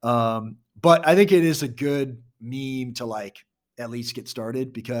 But I think it is a good meme to like at least get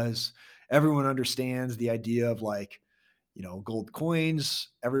started because everyone understands the idea of like, gold coins.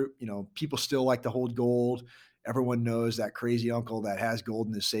 People still like to hold gold. Everyone knows that crazy uncle that has gold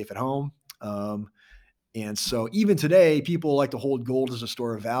in his safe at home. And so even today, people like to hold gold as a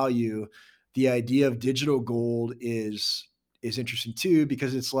store of value. The idea of digital gold is interesting too,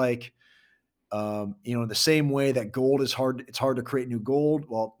 because it's like, in the same way that gold is hard, it's hard to create new gold.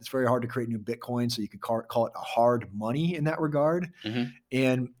 Well, it's very hard to create new Bitcoin. So you could call it a hard money in that regard. Mm-hmm.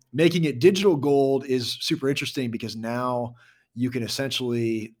 And making it digital gold is super interesting because now you can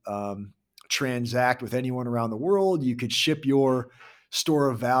essentially transact with anyone around the world. You could ship your store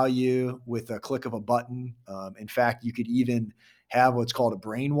of value with a click of a button. In fact, you could even have what's called a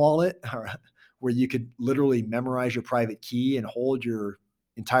brain wallet where you could literally memorize your private key and hold your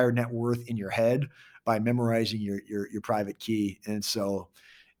entire net worth in your head by memorizing your private key. And so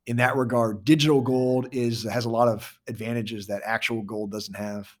in that regard, digital gold has a lot of advantages that actual gold doesn't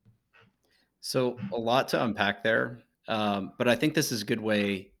have. So a lot to unpack there. But I think this is a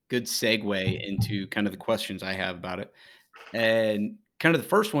good segue into kind of the questions I have about it. And kind of the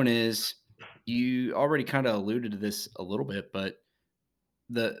first one is, you already kind of alluded to this a little bit, but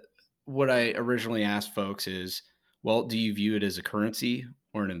what I originally asked folks is, well, do you view it as a currency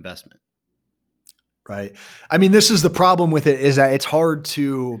or an investment? Right. I mean, this is the problem with it, is that it's hard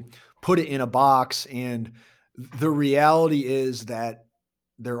to put it in a box. And the reality is that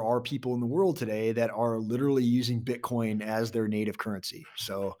there are people in the world today that are literally using Bitcoin as their native currency.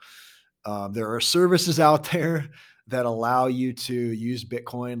 So there are services out there that allow you to use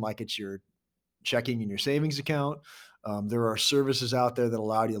Bitcoin like it's your checking and your savings account. There are services out there that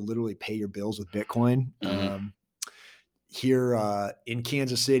allow you to literally pay your bills with Bitcoin. Mm-hmm. Here in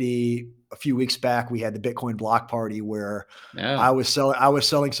Kansas City, a few weeks back, we had the Bitcoin block party where I was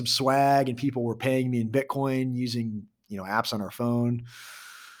selling some swag and people were paying me in Bitcoin using, apps on our phone.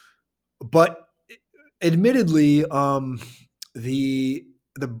 But admittedly, the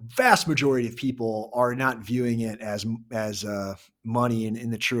vast majority of people are not viewing it as money in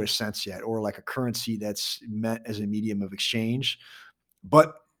the truest sense yet, or like a currency that's meant as a medium of exchange.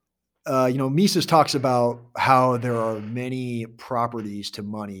 But Mises talks about how there are many properties to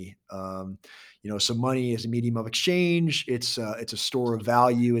money. So money is a medium of exchange. It's a store of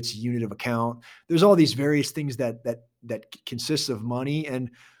value. It's a unit of account. There's all these various things that consists of money.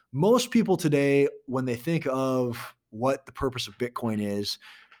 And most people today, when they think of what the purpose of Bitcoin is,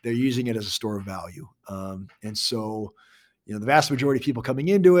 they're using it as a store of value. And so, the vast majority of people coming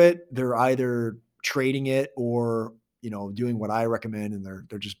into it, they're either trading it or doing what I recommend, and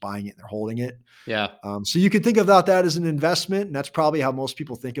they're just buying it and they're holding it. Yeah. So you could think about that as an investment, and that's probably how most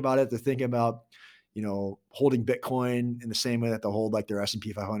people think about it. They're thinking about, holding Bitcoin in the same way that they'll hold like their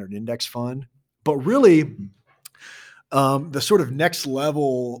S&P 500 index fund. But really, the sort of next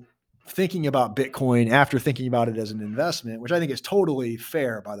level thinking about Bitcoin after thinking about it as an investment, which I think is totally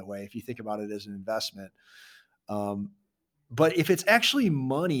fair, by the way, if you think about it as an investment. But if it's actually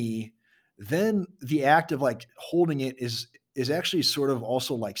money, then the act of like holding it is actually sort of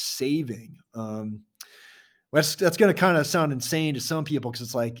also like saving. That's going to kind of sound insane to some people because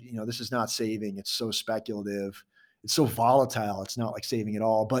it's like, this is not saving. It's so speculative. It's so volatile. It's not like saving at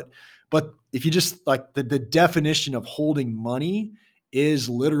all. But if you just like the definition of holding money is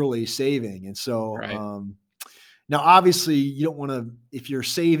literally saving. And so, Right. Now, obviously, you don't want to, if you're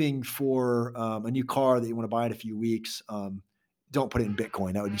saving for a new car that you want to buy in a few weeks, don't put it in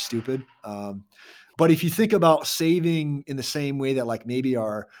Bitcoin. That would be stupid. But if you think about saving in the same way that like maybe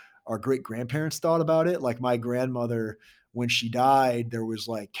our great grandparents thought about it, like my grandmother, when she died, there was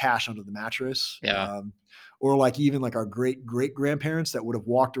like cash under the mattress. Yeah. Or like even like our great grandparents that would have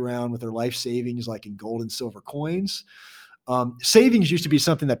walked around with their life savings like in gold and silver coins. Savings used to be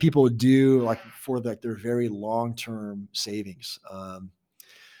something that people would do like for like their very long-term savings.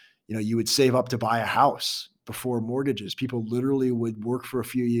 You would save up to buy a house before mortgages. People literally would work for a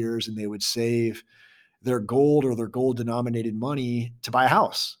few years and they would save their gold or their gold denominated money to buy a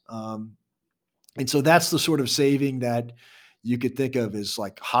house. And so that's the sort of saving that you could think of as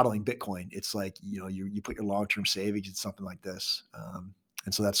like hodling Bitcoin. It's like, you put your long-term savings in something like this.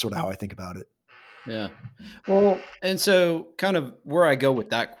 And so that's sort of how I think about it. Yeah. Well, and so kind of where I go with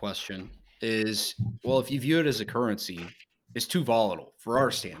that question is, well, if you view it as a currency, it's too volatile for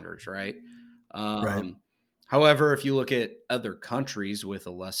our standards, right? Right. However, if you look at other countries with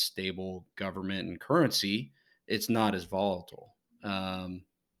a less stable government and currency, it's not as volatile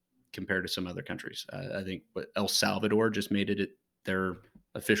compared to some other countries. I think El Salvador just made it their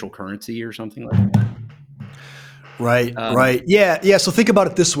official currency or something like that. Right. Right. Yeah. So think about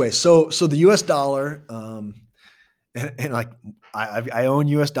it this way. So the US dollar, and like I own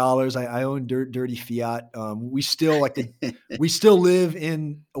US dollars. I own dirty fiat. We still we still live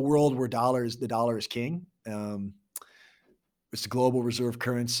in a world where the dollar is king. It's the global reserve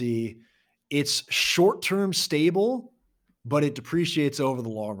currency. It's short-term stable, but it depreciates over the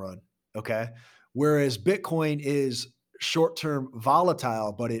long run. Okay. Whereas Bitcoin is short-term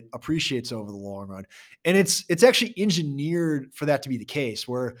volatile, but it appreciates over the long run. And it's actually engineered for that to be the case,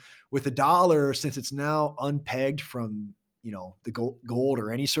 where with the dollar, since it's now unpegged from, the gold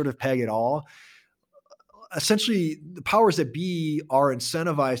or any sort of peg at all, essentially the powers that be are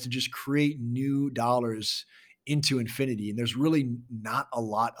incentivized to just create new dollars into infinity. And there's really not a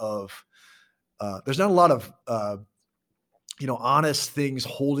lot of, honest things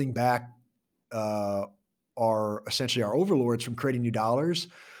holding back, are essentially our overlords from creating new dollars.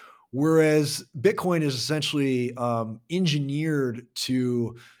 Whereas Bitcoin is essentially engineered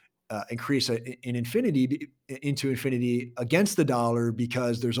to increase into infinity against the dollar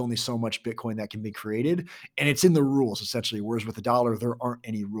because there's only so much Bitcoin that can be created, and it's in the rules essentially. Whereas with the dollar, there aren't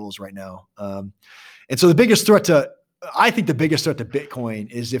any rules right now. And so the biggest threat to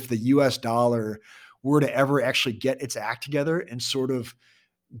Bitcoin is if the US dollar were to ever actually get its act together and sort of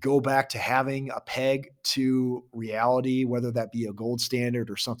go back to having a peg to reality, whether that be a gold standard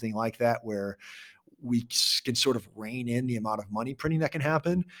or something like that, where we can sort of rein in the amount of money printing that can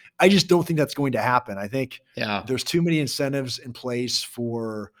happen. I just don't think that's going to happen. I think there's too many incentives in place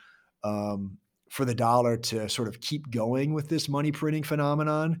for the dollar to sort of keep going with this money printing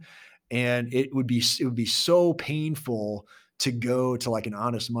phenomenon. And it would be so painful to go to like an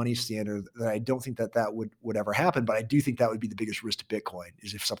honest money standard that I don't think that would ever happen. But I do think that would be the biggest risk to Bitcoin,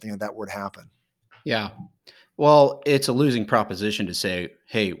 is if something like that were to happen. Yeah. Well, it's a losing proposition to say,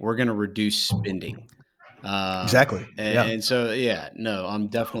 hey, we're going to reduce spending. Exactly. And so, no, I'm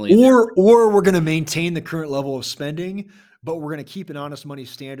definitely. Or we're going to maintain the current level of spending, but we're going to keep an honest money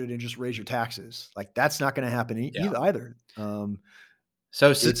standard and just raise your taxes. Like that's not going to happen either.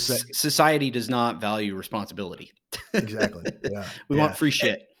 So society does not value responsibility. Exactly. Yeah. We want free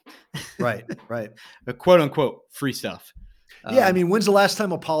shit. Right. Quote unquote free stuff. Yeah, I mean, when's the last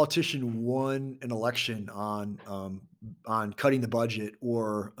time a politician won an election on cutting the budget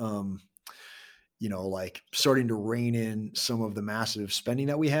or like starting to rein in some of the massive spending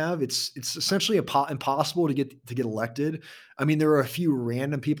that we have? It's essentially impossible to get elected. I mean, there are a few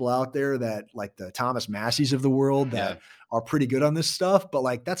random people out there that like the Thomas Masseys of the world Yeah. that are pretty good on this stuff, but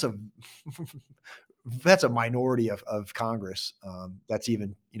like that's a that's a minority of Congress that's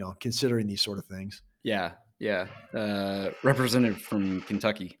even considering these sort of things. Yeah. Yeah. Representative from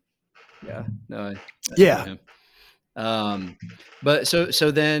Kentucky. Yeah. No, I know Yeah, him. But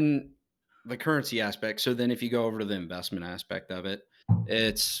so then the currency aspect. So then if you go over to the investment aspect of it,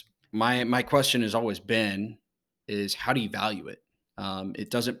 it's my question has always been is how do you value it?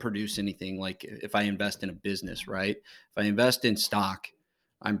 It doesn't produce anything like if I invest in a business, right? If I invest in stock,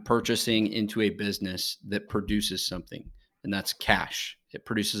 I'm purchasing into a business that produces something, and that's cash. It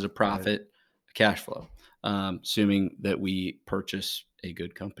produces a right. profit, a cash flow, assuming that we purchase a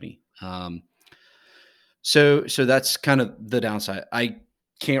good company. So that's kind of the downside. I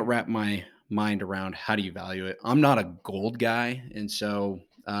can't wrap my mind around how do you value it. I'm not a gold guy, and so,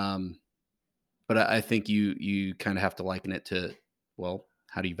 but I think you kind of have to liken it to, well,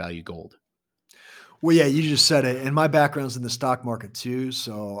 how do you value gold? Well, yeah, you just said it, and my background's in the stock market too,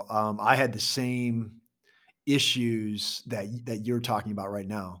 so I had the same issues that you're talking about right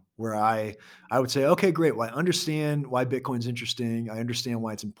now, where I would say, okay, great. Well, I understand why Bitcoin's interesting. I understand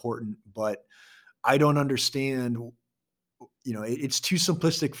why it's important, but I don't understand. It's too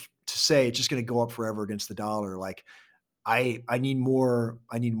simplistic to say it's just going to go up forever against the dollar. Like I need more.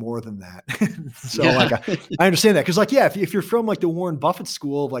 I need more than that. So like Yeah. I understand that because like yeah, if you're from like the Warren Buffett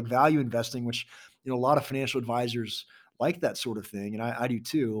school of like value investing, which a lot of financial advisors like that sort of thing, and I do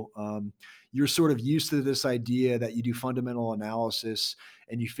too. You're sort of used to this idea that you do fundamental analysis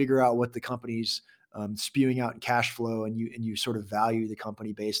and you figure out what the company's spewing out in cash flow, and you sort of value the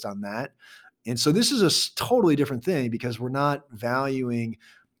company based on that. And so this is a totally different thing because we're not valuing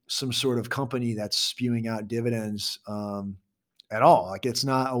some sort of company that's spewing out dividends at all. Like it's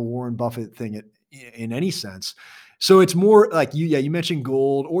not a Warren Buffett thing in any sense. So it's more like you mentioned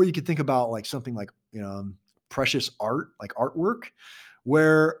gold, or you could think about like something like precious art, like artwork,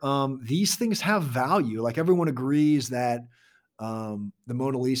 where these things have value. Like everyone agrees that the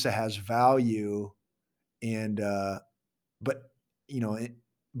Mona Lisa has value, and but you know, it,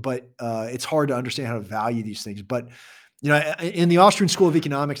 but it's hard to understand how to value these things. But in the Austrian School of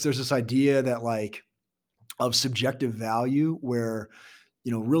Economics, there's this idea that like of subjective value, where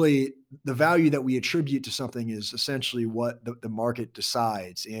really the value that we attribute to something is essentially what the market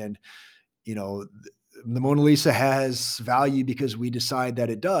decides. And you know, th- the Mona Lisa has value because we decide that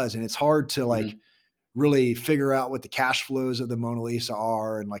it does, and it's hard to like Mhm. really figure out what the cash flows of the Mona Lisa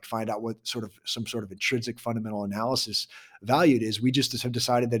are and like find out what some sort of intrinsic fundamental analysis value it is. We just have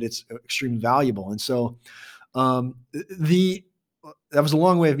decided that it's extremely valuable. And so the that was a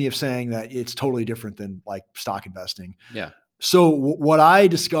long way of me of saying that it's totally different than like stock investing. Yeah. So what I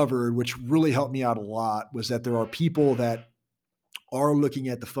discovered, which really helped me out a lot, was that there are people that are looking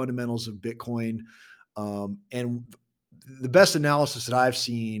at the fundamentals of Bitcoin. And the best analysis that I've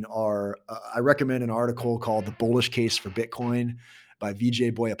seen are, I recommend an article called The Bullish Case for Bitcoin by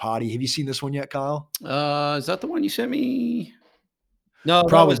Vijay Boyapati. Have you seen this one yet, Kyle? Is that the one you sent me? No, that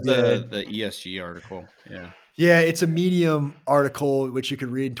Probably was the did. the ESG article. Yeah. Yeah, it's a Medium article which you could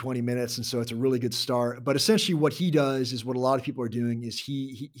read in 20 minutes, and so it's a really good start. But essentially, what he does is what a lot of people are doing is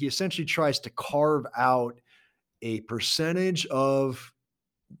he essentially tries to carve out a percentage of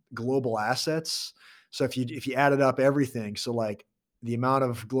global assets. So if you added up everything, so like the amount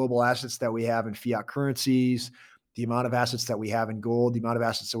of global assets that we have in fiat currencies, the amount of assets that we have in gold, the amount of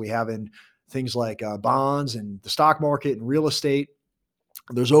assets that we have in things like bonds and the stock market and real estate,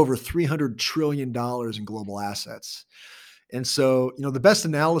 there's over $300 trillion in global assets. And so, the best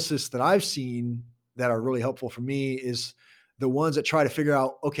analysis that I've seen that are really helpful for me is the ones that try to figure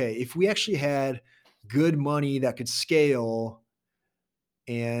out, okay, if we actually had good money that could scale,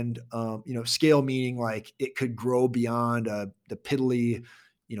 and scale meaning like it could grow beyond the piddly,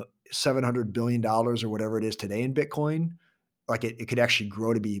 $700 billion or whatever it is today in Bitcoin. Like it could actually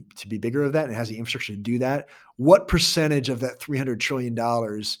grow to be bigger of that, and it has the infrastructure to do that. What percentage of that $300 trillion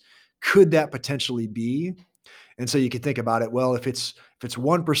could that potentially be? And so you can think about it. Well, if it's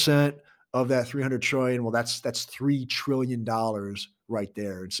 1% of that 300 trillion, well, that's $3 trillion right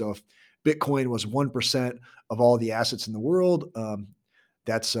there. And so if Bitcoin was 1% of all the assets in the world,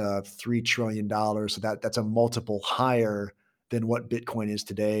 that's $3 trillion. So that's a multiple higher than what Bitcoin is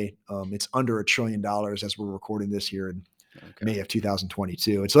today. It's under $1 trillion as we're recording this here in Okay. May of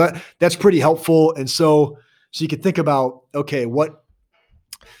 2022. And so that's pretty helpful. And so So you could think about, okay, what,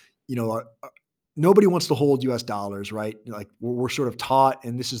 you know, nobody wants to hold US dollars, right? Like we're sort of taught,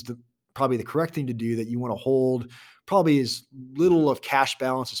 and this is probably the correct thing to do, that you want to hold probably as little of cash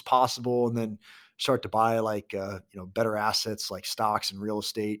balance as possible, and then start to buy like, better assets like stocks and real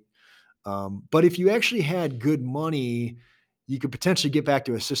estate. But if you actually had good money, you could potentially get back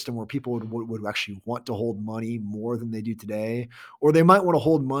to a system where people would actually want to hold money more than they do today, or they might want to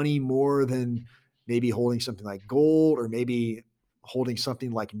hold money more than maybe holding something like gold, or maybe holding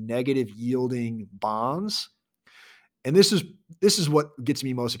something like negative yielding bonds. And this is what gets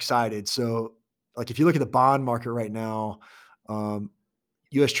me most excited. So, like if you look at the bond market right now, um,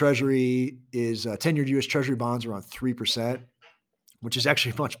 U.S. Treasury is 10-year U.S. Treasury bonds are on 3%, which is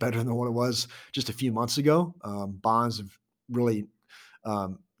actually much better than what it was just a few months ago. Bonds have really,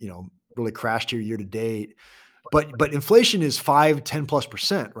 really crashed here year to date. But inflation is 5,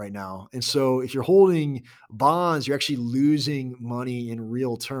 10+% right now. And so if you're holding bonds, you're actually losing money in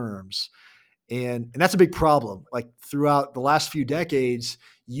real terms. And that's a big problem. Like throughout the last few decades,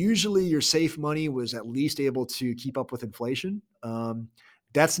 usually your safe money was at least able to keep up with inflation.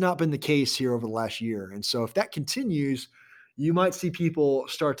 That's not been the case here over the last year. And so if that continues, you might see people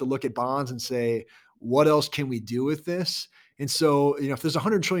start to look at bonds and say, what else can we do with this? And so, if there's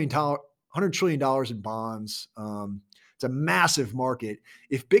 $100 trillion in bonds, it's a massive market.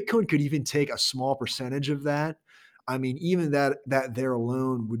 If Bitcoin could even take a small percentage of that, I mean, even that there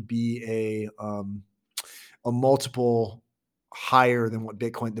alone would be a multiple higher than what the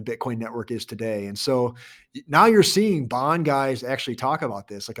Bitcoin network is today. And so now you're seeing bond guys actually talk about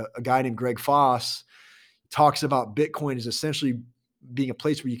this. Like a guy named Greg Foss talks about Bitcoin as essentially being a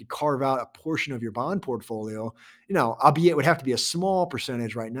place where you could carve out a portion of your bond portfolio, albeit it would have to be a small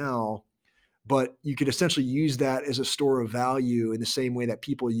percentage right now, but you could essentially use that as a store of value in the same way that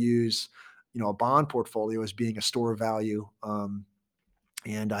people use, a bond portfolio as being a store of value.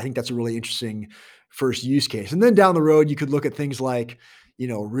 And I think that's a really interesting first use case. And then down the road, you could look at things like,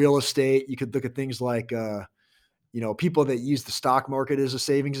 real estate. You could look at things like, people that use the stock market as a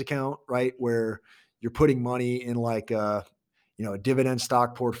savings account, right? Where you're putting money in like a dividend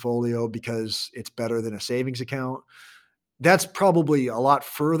stock portfolio because it's better than a savings account. That's probably a lot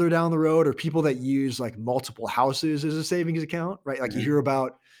further down the road, or people that use like multiple houses as a savings account, right? Like you Mhm. hear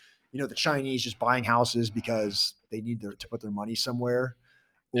about, the Chinese just buying houses because they need to put their money somewhere,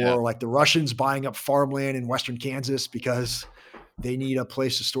 Yeah. or like the Russians buying up farmland in Western Kansas because they need a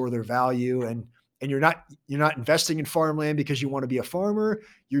place to store their value. And you're not investing in farmland because you want to be a farmer.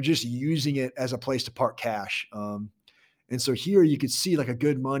 You're just using it as a place to park cash. And so here you could see like a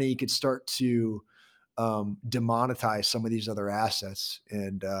good money could start to demonetize some of these other assets.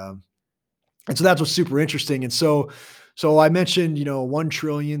 And so that's what's super interesting. And so I mentioned, 1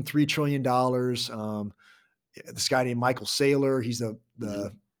 trillion, $3 trillion. This guy named Michael Saylor, he's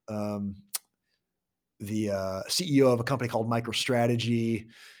Mhm. um, the CEO of a company called MicroStrategy.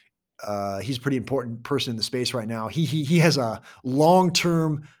 He's a pretty important person in the space right now. He has a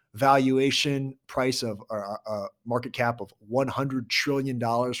long-term valuation price of a market cap of $100 trillion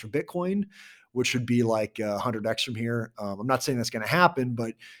for Bitcoin, which would be like 100x from here. I'm not saying that's going to happen,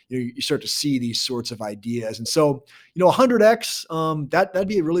 but you start to see these sorts of ideas. And so, 100x, that'd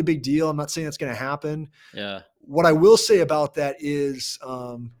be a really big deal. I'm not saying that's going to happen. Yeah. What I will say about that is,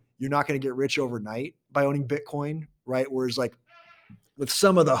 you're not going to get rich overnight by owning Bitcoin, right? Whereas like with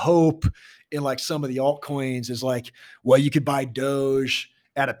some of the hope in like some of the altcoins is like, well, you could buy Doge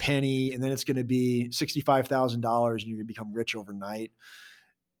at a penny and then it's going to be $65,000 and you're going to become rich overnight.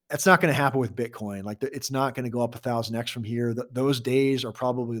 That's not going to happen with Bitcoin. Like it's not going to go up 1,000x from here. Those days are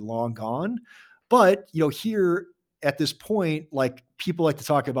probably long gone. But, here at this point, like people like to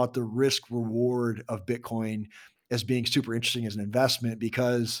talk about the risk reward of Bitcoin as being super interesting as an investment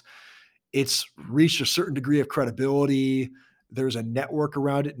because it's reached a certain degree of credibility. There's a network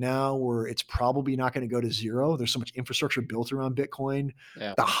around it now where it's probably not going to go to zero. There's so much infrastructure built around Bitcoin.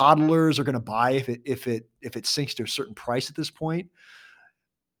 Yeah. The hodlers are going to buy if it sinks to a certain price at this point.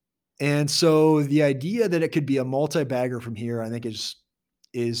 And so the idea that it could be a multi-bagger from here, I think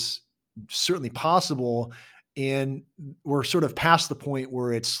is certainly possible. And we're sort of past the point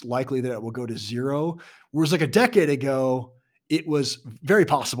where it's likely that it will go to zero. Whereas like a decade ago, it was very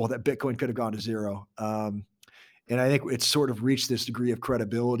possible that Bitcoin could have gone to zero. And I think it's sort of reached this degree of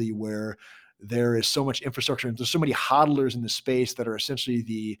credibility where there is so much infrastructure and there's so many hodlers in the space that are essentially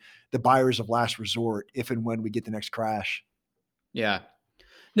the buyers of last resort if and when we get the next crash. Yeah.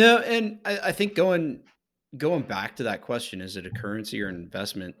 No, and I think going back to that question, is it a currency or an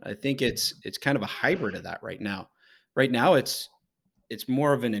investment? I think it's kind of a hybrid of that right now. Right now, it's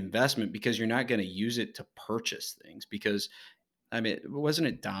more of an investment because you're not going to use it to purchase things. Because I mean, wasn't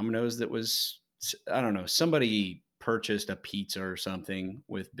it Domino's that was, I don't know, somebody purchased a pizza or something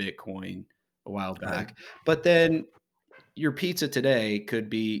with Bitcoin a while Right. back, but then your pizza today could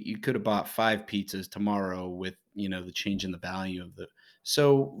be, you could have bought 5 pizzas tomorrow with, the change in the value of the,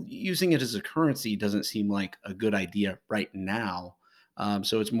 so using it as a currency doesn't seem like a good idea right now.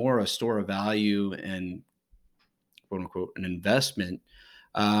 So it's more a store of value and quote unquote an investment.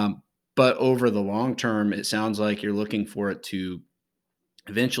 Um, but over the long term, it sounds like you're looking for it to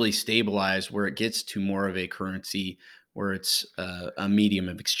eventually stabilize where it gets to more of a currency where it's a medium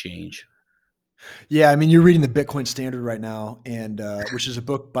of exchange. Yeah, I mean, you're reading the Bitcoin Standard right now, and which is a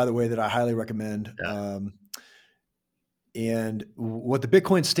book, by the way, that I highly recommend. Yeah. And what the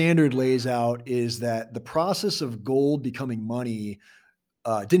Bitcoin Standard lays out is that the process of gold becoming money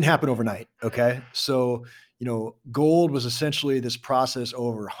didn't happen overnight. Okay, so gold was essentially this process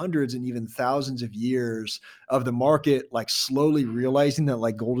over hundreds and even thousands of years of the market like slowly realizing that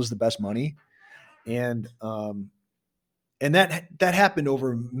like gold is the best money, and that happened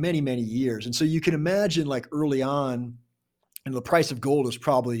over many many years. And so you can imagine like early on, and the price of gold was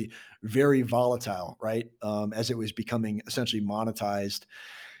probably very volatile, right? As it was becoming essentially monetized,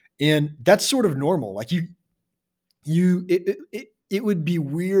 and that's sort of normal. Like it would be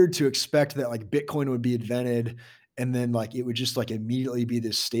weird to expect that like Bitcoin would be invented and then like it would just like immediately be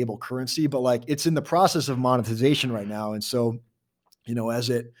this stable currency, but like it's in the process of monetization right now. And so, as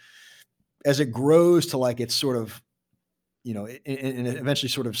it grows to like it's sort of, and it eventually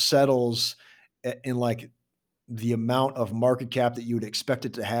sort of settles in like the amount of market cap that you would expect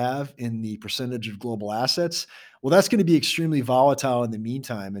it to have in the percentage of global assets, well, that's going to be extremely volatile in the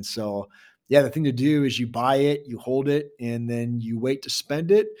meantime. And so, yeah, the thing to do is you buy it, you hold it, and then you wait to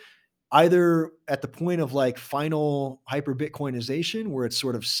spend it either at the point of like final hyper Bitcoinization where it's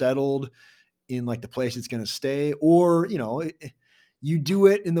sort of settled in like the place it's going to stay, or, you do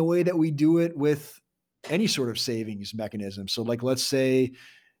it in the way that we do it with any sort of savings mechanism. So, like, let's say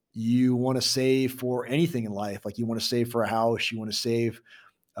you want to save for anything in life, like you want to save for a house, you want to save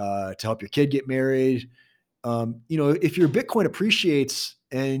to help your kid get married. If your Bitcoin appreciates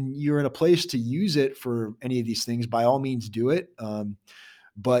and you're in a place to use it for any of these things, by all means do it.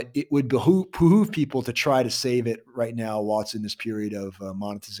 But it would behoove people to try to save it right now while it's in this period of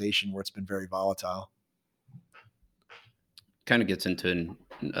monetization where it's been very volatile. Kind of gets into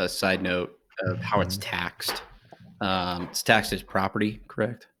a side note of how it's Mhm. taxed. It's taxed as property,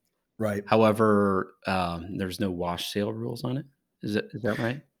 correct? Right. However, there's no wash sale rules on it. Is that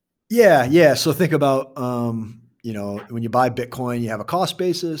right? Yeah, yeah. So think about, when you buy Bitcoin, you have a cost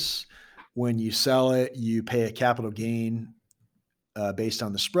basis. When you sell it, you pay a capital gain based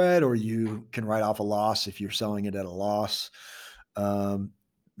on the spread, or you can write off a loss if you're selling it at a loss. Um,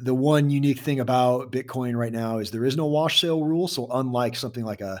 the one unique thing about Bitcoin right now is there is no wash sale rule. So unlike something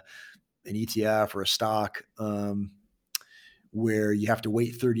like an ETF or a stock, where you have to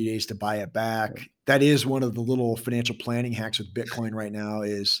wait 30 days to buy it back. That is one of the little financial planning hacks with Bitcoin right now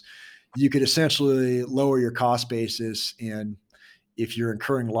is you could essentially lower your cost basis. And if you're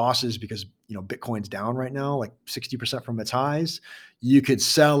incurring losses because, Bitcoin's down right now, like 60% from its highs, you could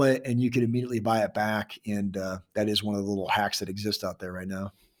sell it and you could immediately buy it back. And that is one of the little hacks that exist out there right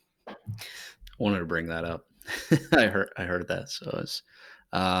now. I wanted to bring that up. I heard that. So it's,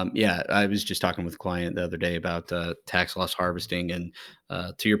 yeah, I was just talking with a client the other day about tax loss harvesting, and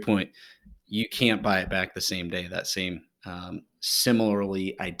to your point, you can't buy it back the same day. That same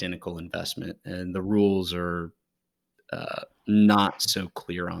similarly identical investment, and the rules are not so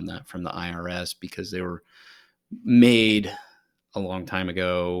clear on that from the IRS because they were made a long time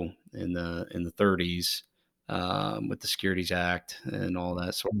ago in the 30s, with the Securities Act and all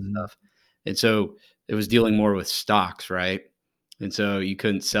that sort of Mhm. stuff. And so it was dealing more with stocks, right? And so you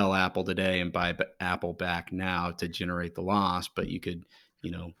couldn't sell Apple today and buy Apple back now to generate the loss, but you could,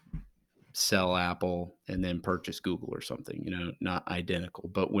 you know, sell Apple and then purchase Google or something, not identical.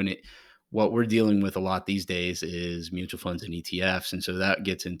 But what we're dealing with a lot these days is mutual funds and ETFs. And so that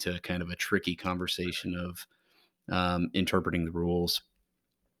gets into kind of a tricky conversation of interpreting the rules.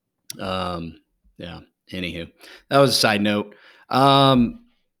 Yeah. Anywho, that was a side note. Um,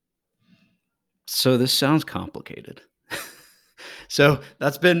 so this sounds complicated. So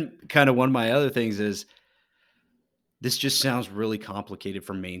that's been kind of one of my other things is this just sounds really complicated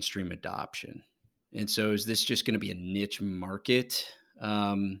for mainstream adoption. And so is this just going to be a niche market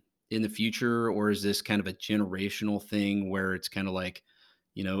in the future, or is this kind of a generational thing where it's kind of like,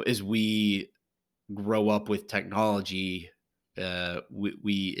 as we grow up with technology,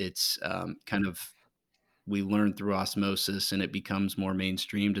 we it's kind of we learn through osmosis and it becomes more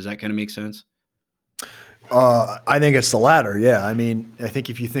mainstream. Does that kind of make sense? I think it's the latter. Yeah. I mean, I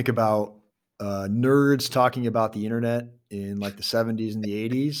think if you think about nerds talking about the internet in like the 70s and the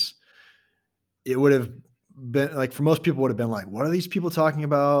 80s, it would have been like for most people would have been like, what are these people talking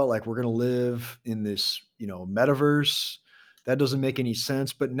about? Like we're gonna live in this, metaverse. That doesn't make any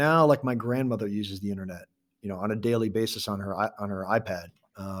sense. But now, like my grandmother uses the internet, on a daily basis on her iPad.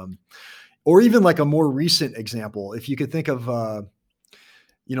 Or even like a more recent example, if you could think of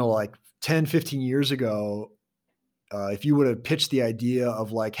like 10, 15 years ago, if you would have pitched the idea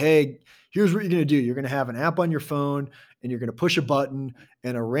of like, hey, here's what you're going to do. You're going to have an app on your phone and you're going to push a button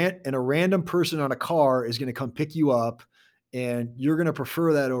and a random person on a car is going to come pick you up and you're going to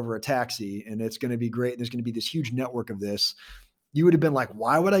prefer that over a taxi. And it's going to be great. There's going to be this huge network of this. You would have been like,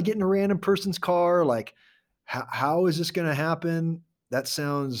 why would I get in a random person's car? Like, how is this going to happen? That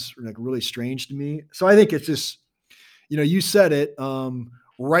sounds like really strange to me. So I think it's just, you said it,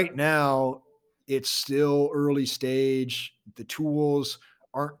 right now, it's still early stage. The tools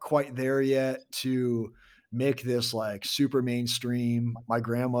aren't quite there yet to make this like super mainstream. My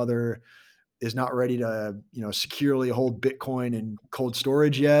grandmother is not ready to, securely hold Bitcoin in cold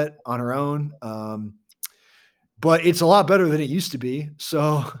storage yet on her own. But it's a lot better than it used to be.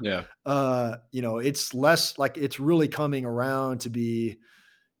 So, Yeah. it's less like it's really coming around to be,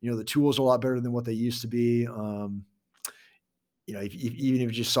 the tools are a lot better than what they used to be. Even if you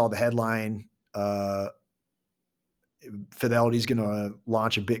just saw the headline, Fidelity is going to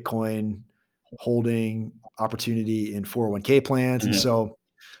launch a Bitcoin holding opportunity in 401k plans. And so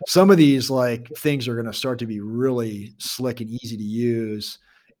some of these like things are going to start to be really slick and easy to use.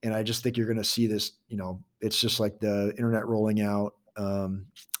 And I just think you're going to see this, it's just like the internet rolling out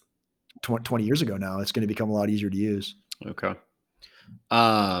 20 years ago now. It's going to become a lot easier to use. Okay.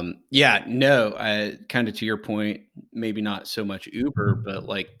 Yeah, no, kind of to your point, maybe not so much Uber, but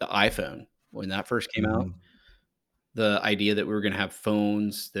like the iPhone, when that first came out, the idea that we were going to have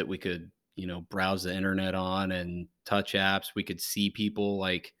phones that we could, browse the internet on and touch apps, we could see people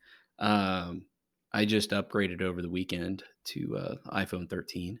like, I just upgraded over the weekend to iPhone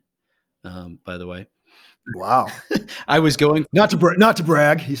 13, by the way. Wow. I was going not to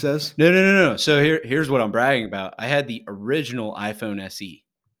brag, he says. No. So here's what I'm bragging about. I had the original iPhone SE.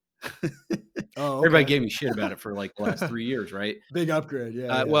 Oh, okay. Everybody gave me shit about it for like the last 3 years, right? Big upgrade.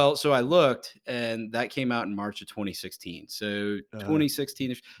 Yeah. Well, so I looked and that came out in March of 2016. So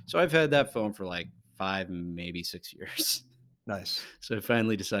 2016. So I've had that phone for like 5, maybe 6 years. Nice. So I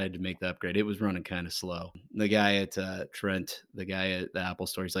finally decided to make the upgrade. It was running kind of slow. The guy at Trent, the guy at the Apple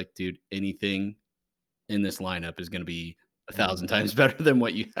store, he's like, dude, anything in this lineup is going to be 1,000 times better than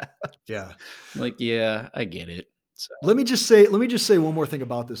what you have. Yeah. I'm like, yeah, I get it. So. Let me just say one more thing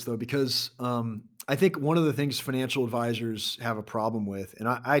about this though, because I think one of the things financial advisors have a problem with, and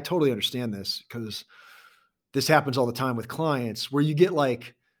I totally understand this because this happens all the time with clients where you get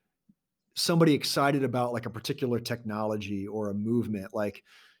like somebody excited about like a particular technology or a movement. Like,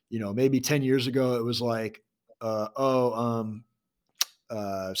 maybe 10 years ago, it was like,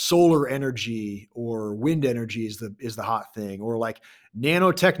 solar energy or wind energy is the hot thing, or like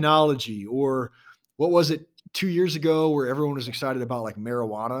nanotechnology, or what was it 2 years ago where everyone was excited about like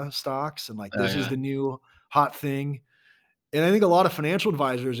marijuana stocks and like this is the new hot thing. And I think a lot of financial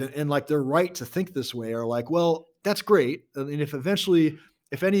advisors and like they're right to think this way are like, well, that's great. And if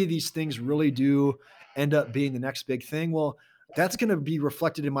any of these things really do end up being the next big thing, well, that's going to be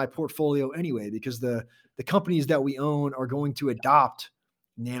reflected in my portfolio anyway, because the companies that we own are going to adopt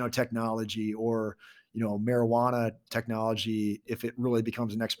nanotechnology or, marijuana technology if it really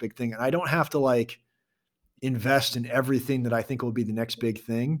becomes the next big thing. And I don't have to like invest in everything that I think will be the next big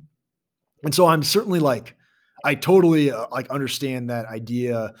thing. And so I'm certainly like, I totally like understand that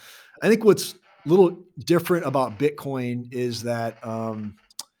idea. I think what's a little different about Bitcoin is that,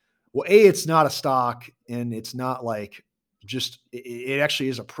 it's not a stock and it's not like it actually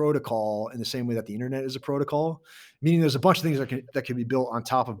is a protocol in the same way that the internet is a protocol, meaning there's a bunch of things that can be built on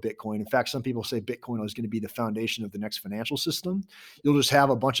top of Bitcoin. In fact, some people say Bitcoin is going to be the foundation of the next financial system. You'll just have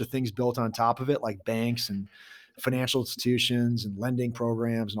a bunch of things built on top of it, like banks and financial institutions and lending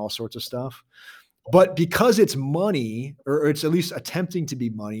programs and all sorts of stuff. But because it's money, or it's at least attempting to be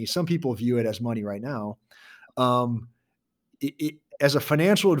money, some people view it as money right now. As a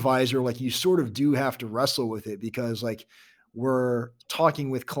financial advisor, like you sort of do have to wrestle with it because like we're talking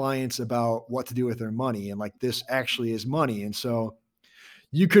with clients about what to do with their money. And like, this actually is money. And so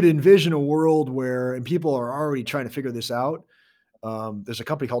you could envision a world where, and people are already trying to figure this out. There's a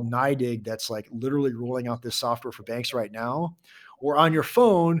company called NYDIG that's like literally rolling out this software for banks right now, or on your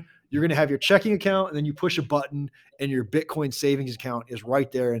phone, you're going to have your checking account, and then you push a button and your Bitcoin savings account is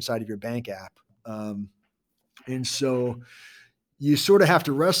right there inside of your bank app. And so you sort of have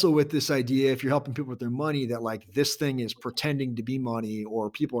to wrestle with this idea, if you're helping people with their money, that like this thing is pretending to be money, or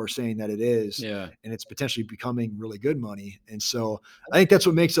people are saying that it is, Yeah. and it's potentially becoming really good money. And so I think that's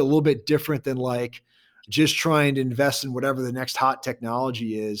what makes it a little bit different than like just trying to invest in whatever the next hot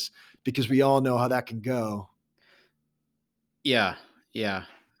technology is, because we all know how that can go. Yeah. Yeah.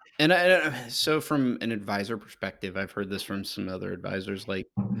 And so from an advisor perspective, I've heard this from some other advisors, like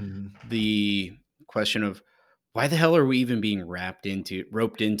the question of why the hell are we even being roped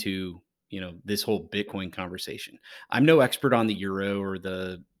into, this whole Bitcoin conversation? I'm no expert on the euro or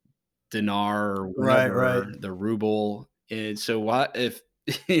the dinar or whatever, Right. the ruble. And so what if,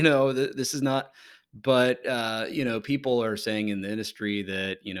 this is not, but, people are saying in the industry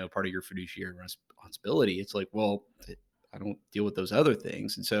that, part of your fiduciary responsibility, it's like, well, I don't deal with those other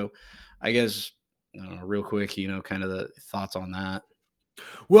things. And so I guess, real quick, kind of the thoughts on that.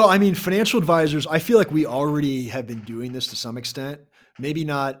 Well, I mean, financial advisors, I feel like we already have been doing this to some extent, maybe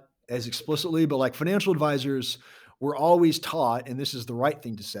not as explicitly, but like financial advisors, we're always taught, and this is the right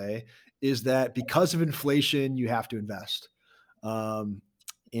thing to say, is that because of inflation, you have to invest. Um,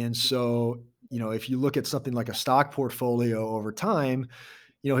 and so, if you look at something like a stock portfolio over time,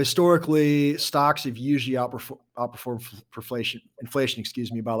 historically, stocks have usually outperformed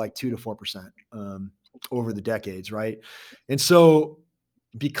inflation, by like 2 to 4% over the decades, right? And so,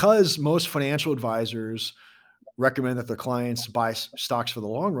 because most financial advisors recommend that their clients buy stocks for the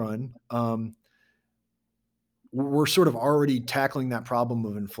long run, we're sort of already tackling that problem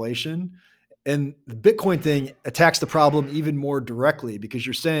of inflation. And the Bitcoin thing attacks the problem even more directly, because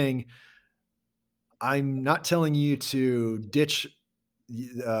you're saying, I'm not telling you to ditch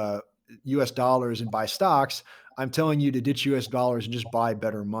US dollars and buy stocks. I'm telling you to ditch US dollars and just buy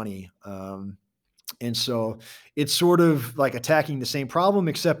better money. And so it's sort of like attacking the same problem,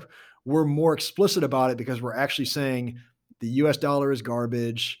 except we're more explicit about it, because we're actually saying the US dollar is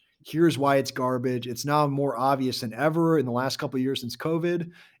garbage. Here's why it's garbage. It's now more obvious than ever in the last couple of years since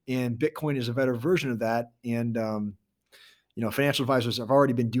COVID, and Bitcoin is a better version of that. And, financial advisors have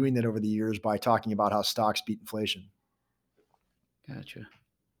already been doing that over the years by talking about how stocks beat inflation. Gotcha.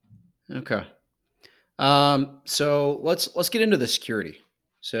 Okay. So let's get into the security.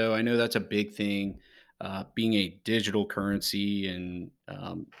 So I know that's a big thing, being a digital currency, and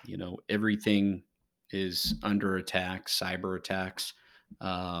everything is under attack, cyber attacks.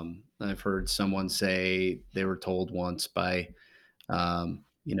 I've heard someone say they were told once by,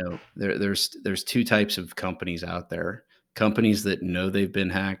 there's two types of companies out there: companies that know they've been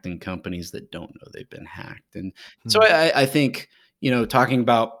hacked, and companies that don't know they've been hacked. And so I think, talking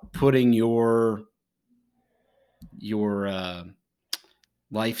about putting your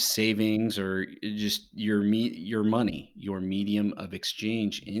life savings, or just your money, your medium of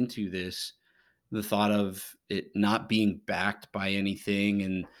exchange into this, the thought of it not being backed by anything,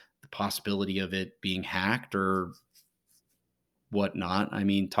 and the possibility of it being hacked or whatnot. I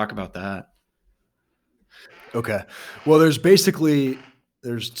mean, talk about that. Okay. Well, there's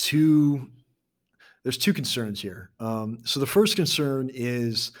two concerns here. So the first concern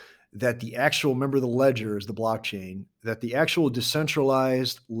is that remember, the ledger is the blockchain, that the actual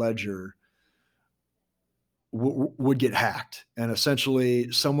decentralized ledger would get hacked. And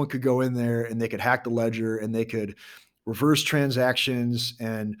essentially someone could go in there and they could hack the ledger, and they could reverse transactions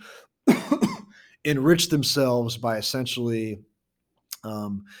and enrich themselves by essentially,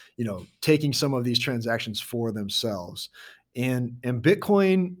 taking some of these transactions for themselves. And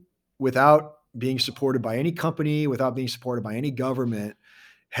Bitcoin, without being supported by any company, without being supported by any government,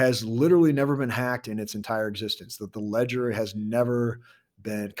 has literally never been hacked in its entire existence. That the ledger has never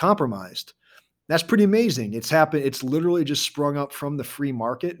been compromised. That's pretty amazing. It's happened. It's literally just sprung up from the free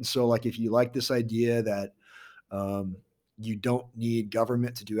market. And so, like, if you like this idea that you don't need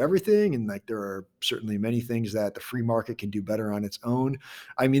government to do everything, and like there are certainly many things that the free market can do better on its own.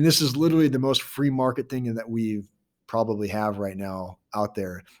 I mean, this is literally the most free market thing that we probably have right now out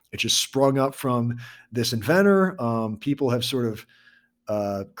there. It just sprung up from this inventor. People have sort of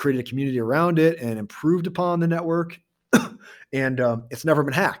created a community around it and improved upon the network. And it's never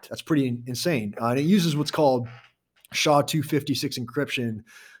been hacked. That's pretty insane. And it uses what's called SHA-256 encryption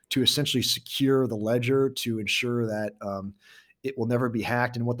to essentially secure the ledger, to ensure that it will never be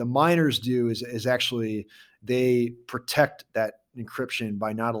hacked. And what the miners do is actually they protect that encryption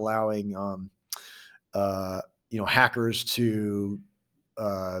by not allowing hackers to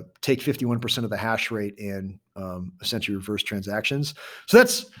take 51% of the hash rate and essentially reverse transactions. So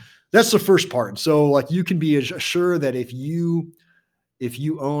that's the first part. So like you can be assured that if you if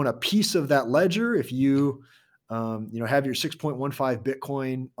you own a piece of that ledger, if you have your 6.15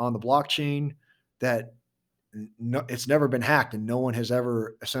 Bitcoin on the blockchain, that no, it's never been hacked, and no one has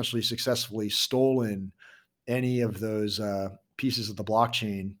ever essentially successfully stolen any of those pieces of the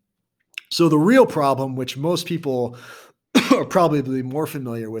blockchain. So the real problem, which most people are probably more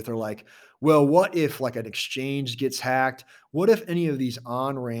familiar with, are like, well, what if like an exchange gets hacked? What if any of these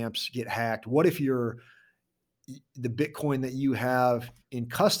on ramps get hacked? What if the Bitcoin that you have in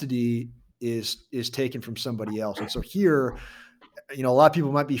custody is taken from somebody else? And so here, a lot of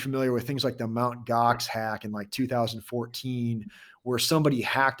people might be familiar with things like the Mount Gox hack in like 2014, where somebody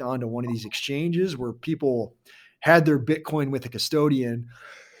hacked onto one of these exchanges where people had their Bitcoin with a custodian,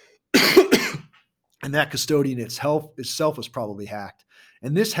 and that custodian itself was probably hacked.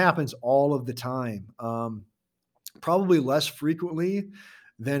 And this happens all of the time, probably less frequently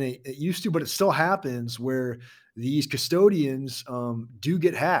than it used to, but it still happens where these custodians do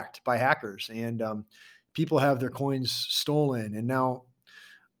get hacked by hackers, and people have their coins stolen. And now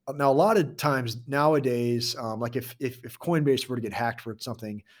a lot of times nowadays, like if Coinbase were to get hacked for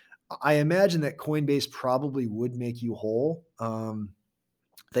something, I imagine that Coinbase probably would make you whole.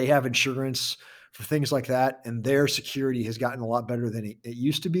 They have insurance for things like that, and their security has gotten a lot better than it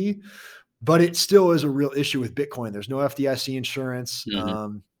used to be. But it still is a real issue with Bitcoin. There's no FDIC insurance.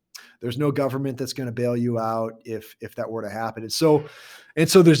 Mm-hmm. There's no government that's going to bail you out if that were to happen. And so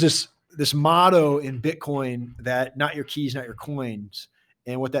there's this motto in Bitcoin that not your keys, not your coins.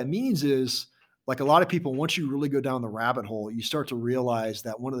 And what that means is, like, a lot of people, once you really go down the rabbit hole, you start to realize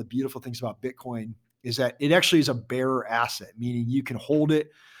that one of the beautiful things about Bitcoin is that it actually is a bearer asset, meaning you can hold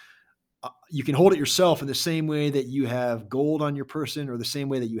it. You can hold it yourself in the same way that you have gold on your person, or the same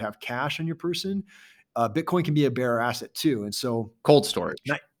way that you have cash on your person. Bitcoin can be a bearer asset too. And so Cold storage.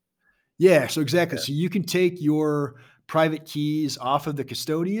 Yeah, so exactly. Yeah. So you can take your private keys off of the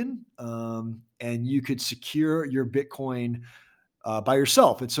custodian, and you could secure your Bitcoin by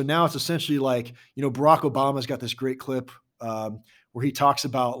yourself. And so now it's essentially like, Barack Obama's got this great clip where he talks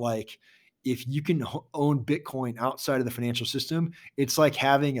about, like, if you can own Bitcoin outside of the financial system, it's like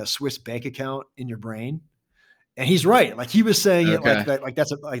having a Swiss bank account in your brain. And he's right. Like, he was saying it like that,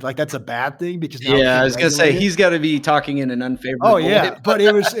 like that's a bad thing, because now I was gonna say he's got to be talking in an unfavorable way. But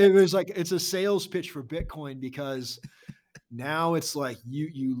it was like, it's a sales pitch for Bitcoin, because now it's like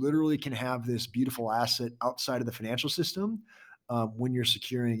you literally can have this beautiful asset outside of the financial system when you're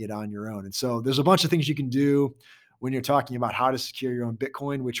securing it on your own. And so there's a bunch of things you can do when you're talking about how to secure your own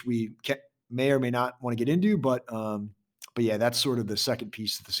Bitcoin, which we may or may not want to get into, but yeah, that's sort of the second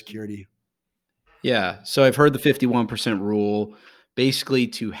piece of the security. Yeah. So I've heard the 51% rule. Basically,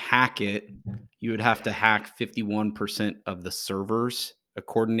 to hack it, you would have to hack 51% of the servers, a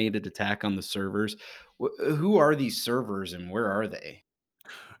coordinated attack on the servers. Who are these servers and where are they?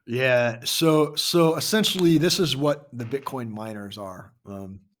 Yeah. So essentially, this is what the Bitcoin miners are.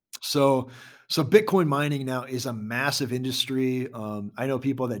 So Bitcoin mining now is a massive industry. I know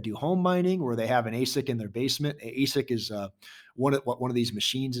people that do home mining where they have an ASIC in their basement. ASIC is one of these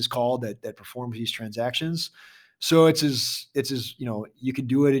machines is called that performs these transactions. So it's as you can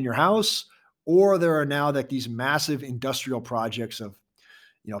do it in your house, or there are now like these massive industrial projects of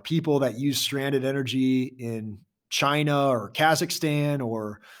people that use stranded energy in China or Kazakhstan,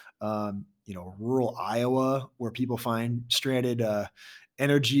 or rural Iowa, where people find stranded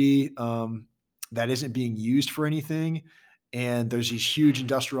energy that isn't being used for anything. And there's these huge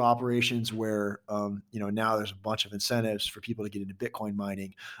industrial operations where, now there's a bunch of incentives for people to get into Bitcoin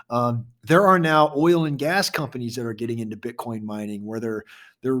mining. There are now oil and gas companies that are getting into Bitcoin mining, where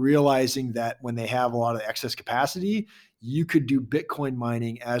they're realizing that when they have a lot of excess capacity, you could do Bitcoin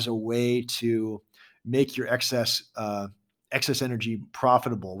mining as a way to make your excess energy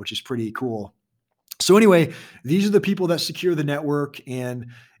profitable, which is pretty cool. So anyway, these are the people that secure the network. And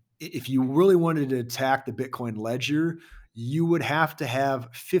if you really wanted to attack the Bitcoin ledger, you would have to have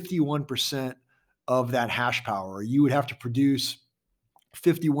 51% of that hash power. You would have to produce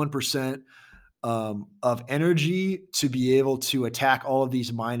 51% of energy to be able to attack all of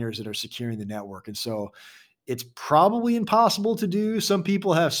these miners that are securing the network. And so it's probably impossible to do. Some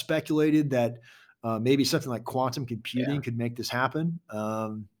people have speculated that maybe something like quantum computing could make this happen.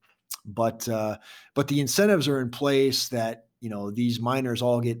 But the incentives are in place that, these miners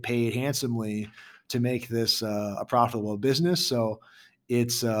all get paid handsomely to make this a profitable business. So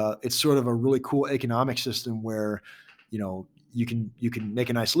it's sort of a really cool economic system where, you can make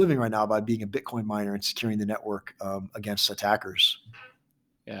a nice living right now by being a Bitcoin miner and securing the network against attackers.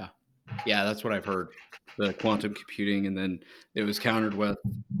 Yeah. Yeah, that's what I've heard. The quantum computing, and then it was countered with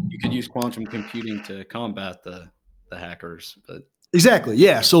you could use quantum computing to combat the hackers. But Exactly.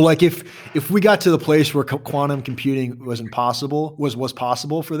 Yeah. So like if we got to the place where quantum computing was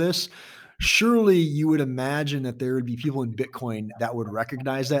possible for this, surely you would imagine that there would be people in Bitcoin that would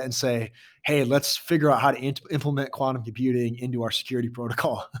recognize that and say, "Hey, let's figure out how to implement quantum computing into our security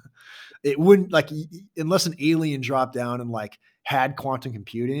protocol." It wouldn't like unless an alien dropped down and like had quantum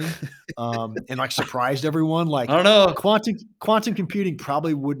computing and like surprised everyone. Like I don't know. quantum computing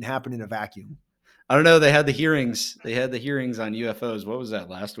probably wouldn't happen in a vacuum. I don't know. They had the hearings. They had the hearings on UFOs. What was that,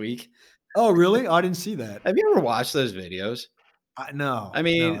 last week? Oh, really? I didn't see that. Have you ever watched those videos? No, I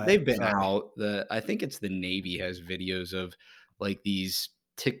mean, they've been sorry. out. I think it's the Navy has videos of like these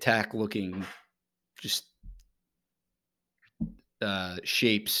Tic Tac looking just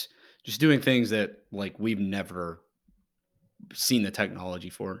shapes, just doing things that like we've never seen the technology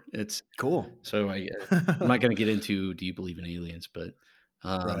for. It's Cool. so I'm not going to get into do you believe in aliens, but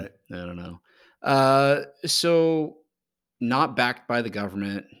Right. I don't know. So not backed by the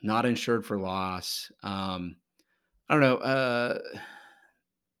government, not insured for loss. I don't know. I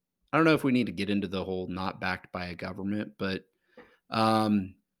don't know if we need to get into the whole not backed by a government, but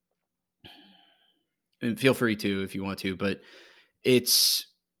um, and feel free to if you want to. But it's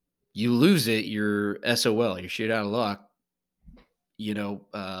you lose it, you're SOL, you're shit out of luck.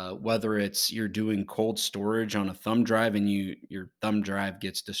 Whether it's you're doing cold storage on a thumb drive and your thumb drive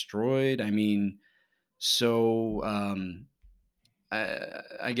gets destroyed. I mean, so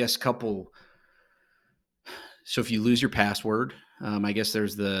I guess couple. So if you lose your password, I guess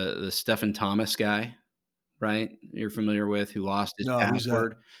there's the Stephen Thomas guy, right? You're familiar with who lost his No, who's that?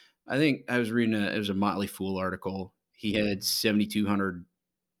 password. I think I was reading it was a Motley Fool article. He had 7,200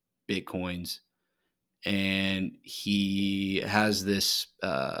 Bitcoins and he has this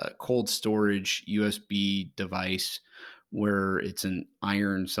cold storage USB device where it's an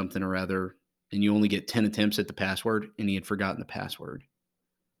iron something or other, and you only get 10 attempts at the password, and he had forgotten the password.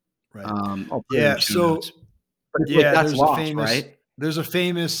 Right. I'll put it in Yeah. the show So notes. But it's like yeah, that's lost, right? there's a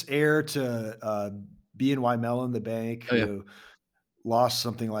famous heir to BNY Mellon, the bank, Oh yeah. who lost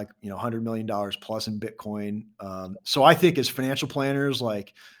something like $100 million plus in Bitcoin. So I think as financial planners,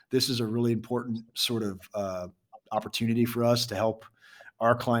 like this is a really important sort of opportunity for us to help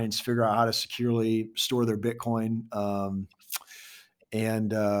our clients figure out how to securely store their Bitcoin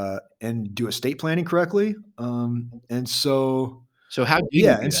and do estate planning correctly. And so So how do you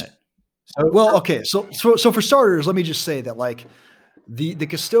yeah, do and that? So well, okay. So for starters, let me just say that like the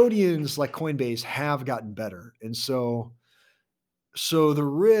custodians like Coinbase have gotten better. And so the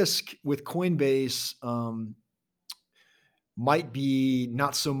risk with Coinbase might be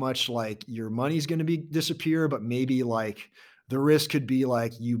not so much like your money's going to be disappear, but maybe like the risk could be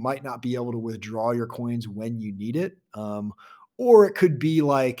like you might not be able to withdraw your coins when you need it. Or it could be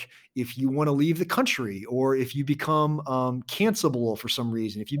like if you want to leave the country, or if you become cancelable for some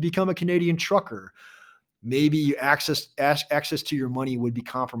reason, if you become a Canadian trucker, maybe access to your money would be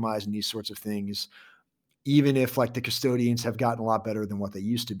compromised in these sorts of things, even if like the custodians have gotten a lot better than what they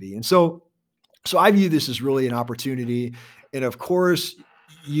used to be. And so I view this as really an opportunity. And of course,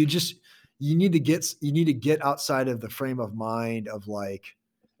 you just you need to get outside of the frame of mind of like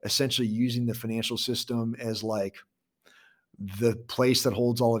essentially using the financial system as like the place that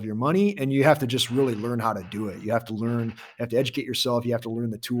holds all of your money, and you have to just really learn how to do it. You have to educate yourself, you have to learn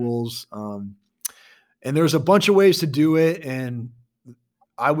the tools. And there's a bunch of ways to do it. And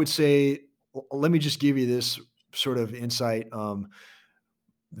I would say, let me just give you this sort of insight.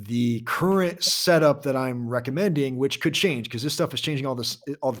 The current setup that I'm recommending, which could change because this stuff is changing all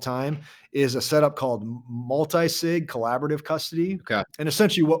the time, is a setup called multi-sig collaborative custody. okay. And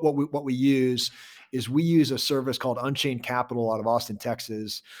essentially, what we use is we use a service called Unchained Capital out of Austin,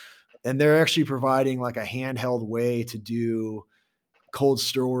 Texas, and they're actually providing like a handheld way to do cold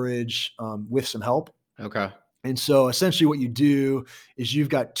storage with some help. Okay. And so essentially what you do is you've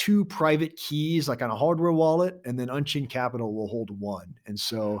got two private keys, like on a hardware wallet, and then Unchained Capital will hold one. And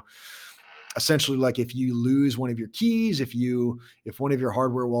so essentially, like if you lose one of your keys, if one of your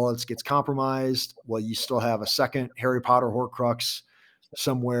hardware wallets gets compromised, well, you still have a second Harry Potter Horcrux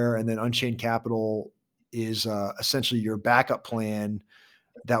somewhere. And then Unchained Capital is essentially your backup plan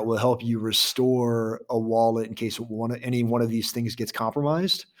that will help you restore a wallet in case any one of these things gets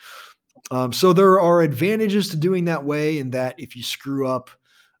compromised. So there are advantages to doing that way, in that if you screw up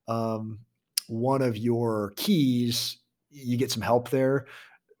one of your keys, you get some help there.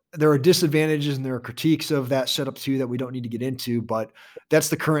 There are disadvantages and there are critiques of that setup too that we don't need to get into, but that's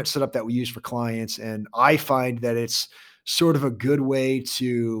the current setup that we use for clients. And I find that it's sort of a good way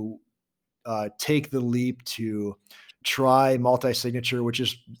to take the leap to try multi-signature, which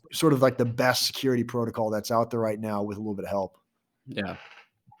is sort of like the best security protocol that's out there right now with a little bit of help. Yeah.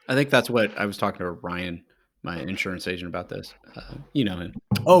 I think that's what I was talking to Ryan, my insurance agent, about this. You know him.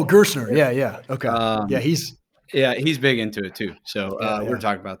 Oh, Gerstner. Yeah. Yeah. Okay. Yeah. Um, yeah, he's big into it too. So Yeah. we're Yeah.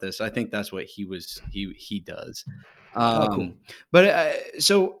 talking about this. I think that's what he does. Oh, cool. But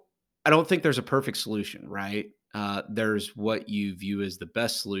so I don't think there's a perfect solution, right? There's what you view as the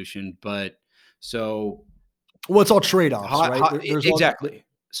best solution, but so Well, it's all trade-offs, right? There's all, exactly.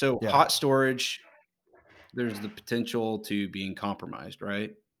 So yeah. hot storage, there's the potential to being compromised,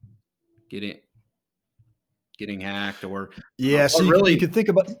 right? Getting getting hacked Yeah, so or you really. could think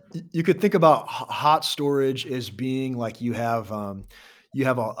about hot storage as being like you have a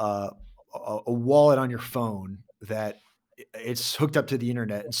wallet on your phone that it's hooked up to the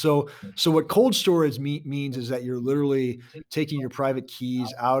internet. And so what cold storage means is that you're literally taking your private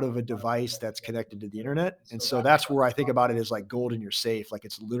keys out of a device that's connected to the internet. And so that's where I think about it as like gold in your safe, like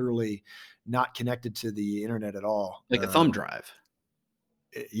it's literally not connected to the internet at all. Like a thumb drive.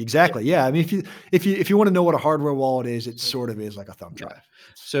 Exactly. Yeah. I mean, if you want to know what a hardware wallet is, it sort of is like a thumb Yeah. drive.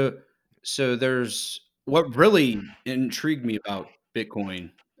 So there's what really intrigued me about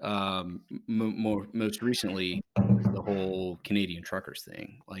Bitcoin, most recently, was the whole Canadian truckers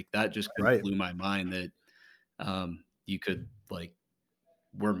thing. Like, that just kind of Right. blew my mind that, you could, like,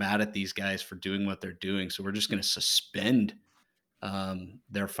 we're mad at these guys for doing what they're doing, so we're just gonna suspend,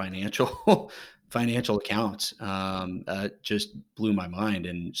 their financial accounts. Just blew my mind,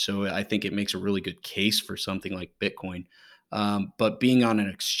 and so I think it makes a really good case for something like Bitcoin. But being on an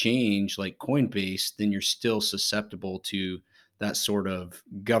exchange like Coinbase, then you're still susceptible to that sort of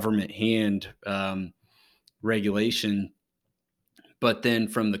government hand regulation. But then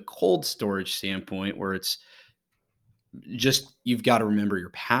from the cold storage standpoint, where it's just you've got to remember your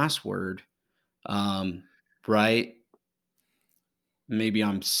password, um, right? Maybe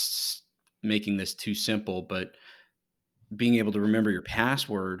making this too simple, but being able to remember your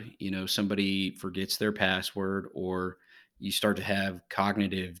password, somebody forgets their password, or you start to have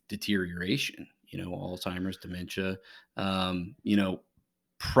cognitive deterioration, Alzheimer's, dementia,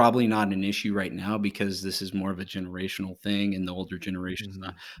 probably not an issue right now because this is more of a generational thing and the older generations Mhm.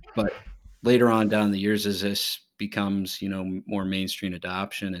 not. But later on down the years, as this becomes, more mainstream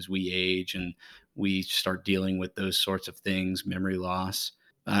adoption, as we age and we start dealing with those sorts of things, memory loss.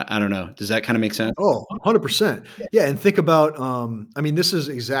 I don't know. Does that kind of make sense? Oh, 100%. Yeah, and think about, I mean, this is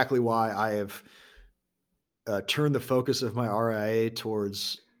exactly why I have turned the focus of my RIA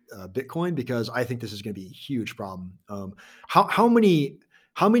towards Bitcoin because I think this is going to be a huge problem. How how many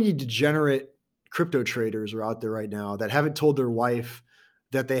how many degenerate crypto traders are out there right now that haven't told their wife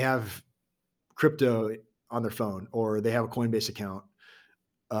that they have crypto on their phone or they have a Coinbase account?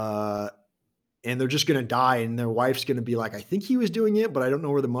 Uh, and they're just gonna die, and their wife's gonna be like, "I think he was doing it, but I don't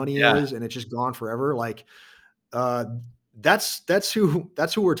know where the money Yeah. is," and it's just gone forever. Like, uh, that's who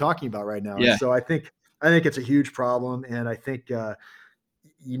we're talking about right now. And Yeah. so I think it's a huge problem, and I think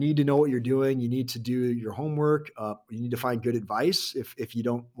you need to know what you're doing. You need to do your homework. You need to find good advice if you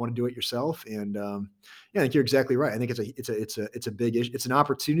don't want to do it yourself. And yeah, I think you're exactly right. I think it's a big issue. It's an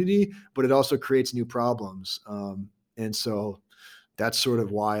opportunity, but it also creates new problems. And so that's sort of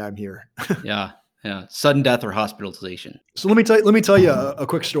why I'm here. Yeah. Yeah. Sudden death or hospitalization. So let me tell you a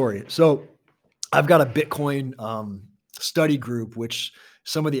quick story. So I've got a Bitcoin study group, which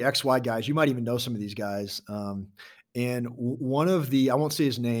some of the XY guys, you might even know some of these guys. And one of the, I won't say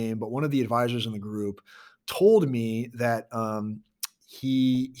his name, but one of the advisors in the group told me that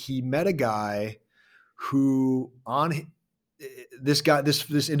he met a guy who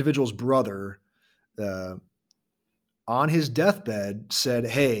this individual's brother uh, on his deathbed said,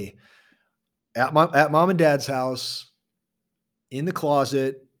 "Hey, at mom and dad's house, in the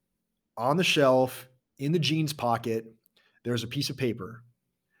closet, on the shelf, in the jeans pocket, there's a piece of paper.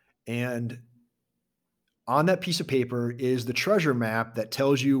 And on that piece of paper is the treasure map that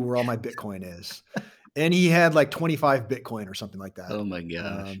tells you where all my Bitcoin is." And he had like 25 Bitcoin or something like that. Oh my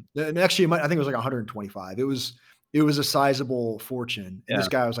gosh. And actually, I think it was like 125. It was a sizable fortune. And Yeah. this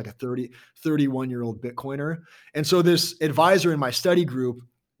guy was like a 31-year-old Bitcoiner. And so this advisor in my study group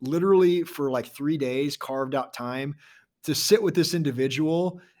literally for like 3 days carved out time to sit with this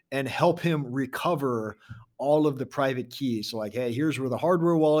individual and help him recover all of the private keys. So like, hey, here's where the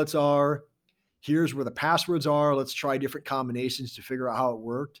hardware wallets are. Here's where the passwords are. Let's try different combinations to figure out how it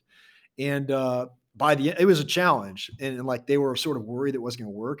worked. And by the end, it was a challenge, and like they were sort of worried it wasn't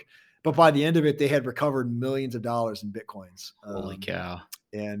going to work. But by the end of it, they had recovered millions of dollars in Bitcoins. Holy cow.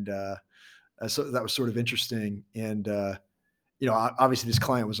 And so that was sort of interesting. And obviously, this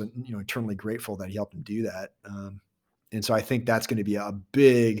client was eternally grateful that he helped him do that. And so I think that's going to be a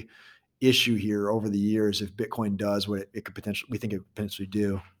big issue here over the years if Bitcoin does what it could potentially, we think it could potentially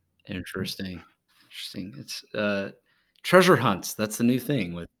do. Interesting. Interesting. It's treasure hunts. That's the new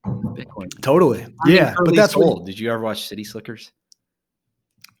thing with Bitcoin. Totally. Finding Yeah. But Curly's that's what, gold. Did you ever watch City Slickers?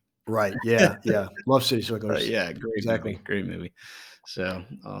 right. Yeah. Yeah. Love City Slickers. Yeah, great Exactly. movie. Great movie. So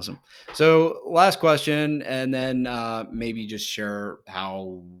awesome. So last question, and then maybe just share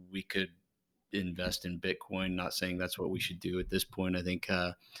how we could invest in Bitcoin. Not saying that's what we should do at this point. I think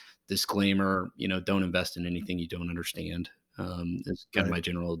disclaimer, don't invest in anything you don't understand. It's kind of my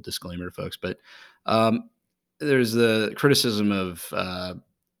general disclaimer to folks. But there's the criticism of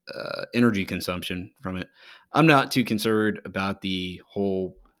energy consumption from it. I'm not too concerned about the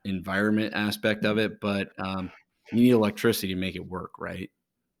whole environment aspect of it, but you need electricity to make it work, right?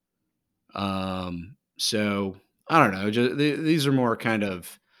 So I don't know. These are more kind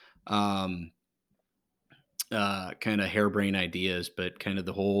of harebrained ideas, but kind of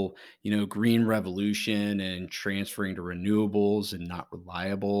the whole, green revolution and transferring to renewables and not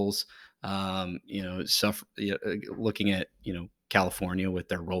reliables. Looking at, California with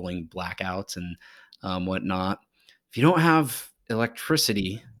their rolling blackouts and whatnot. If you don't have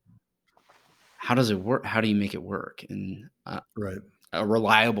electricity, how does it work? How do you make it work? And Right. a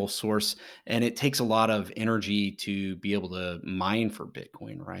reliable source, and it takes a lot of energy to be able to mine for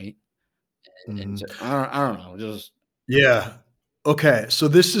Bitcoin, right? And so, I don't know, just Yeah. Okay. So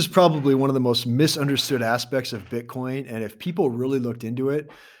this is probably one of the most misunderstood aspects of Bitcoin. And if people really looked into it,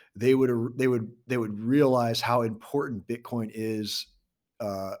 they would realize how important Bitcoin is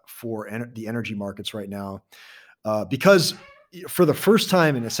for the energy markets right now. Because for the first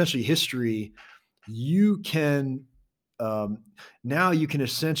time in essentially history, you can now you can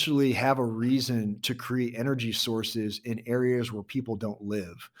essentially have a reason to create energy sources in areas where people don't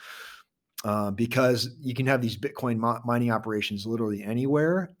live. Because you can have these Bitcoin mining operations literally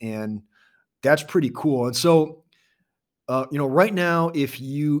anywhere, and that's pretty cool. And so, right now, if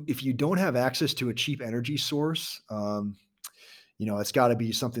you don't have access to a cheap energy source, it's got to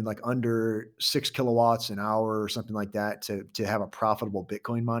be something like under 6 kilowatts an hour or something like that to have a profitable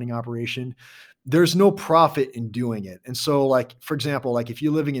Bitcoin mining operation. There's no profit in doing it. And so, like, for example, like if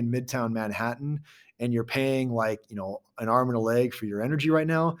you're living in Midtown Manhattan and you're paying like, an arm and a leg for your energy right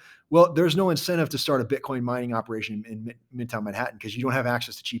now, well, there's no incentive to start a Bitcoin mining operation in Midtown Manhattan because you don't have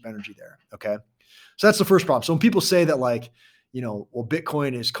access to cheap energy there. Okay. So that's the first problem. So when people say that, like, well,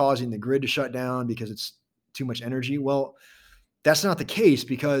 Bitcoin is causing the grid to shut down because it's too much energy, well, that's not the case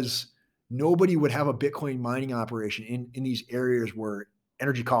because nobody would have a Bitcoin mining operation in these areas where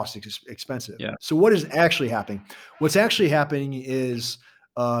energy cost is expensive. Yeah. So what is actually happening? What's actually happening is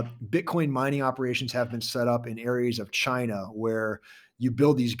Bitcoin mining operations have been set up in areas of China where you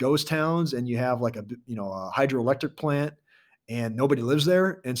build these ghost towns and you have like a hydroelectric plant and nobody lives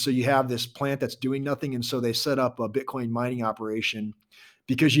there. And so you have this plant that's doing nothing. And so they set up a Bitcoin mining operation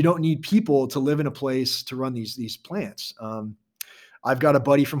because you don't need people to live in a place to run these plants. I've got a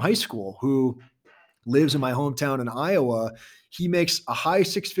buddy from high school who lives in my hometown in Iowa. He makes a high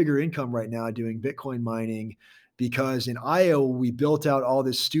six-figure income right now doing Bitcoin mining because in Iowa we built out all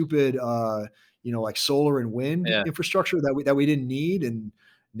this stupid, like solar and wind infrastructure that we didn't need, and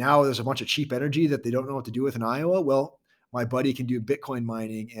now there's a bunch of cheap energy that they don't know what to do with in Iowa. Well, my buddy can do Bitcoin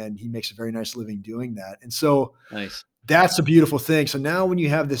mining, and he makes a very nice living doing that. And so nice. That's a beautiful thing. So now when you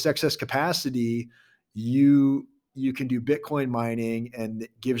have this excess capacity, you can do Bitcoin mining, and it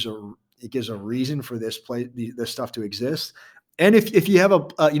gives a reason for this stuff to exist. And if you have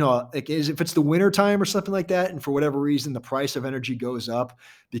if it's the winter time or something like that, and for whatever reason the price of energy goes up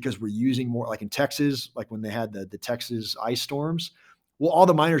because we're using more, like in Texas, like when they had the Texas ice storms, well, all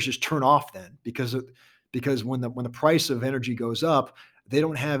the miners just turn off then because when the price of energy goes up, they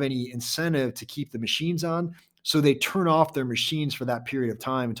don't have any incentive to keep the machines on. So they turn off their machines for that period of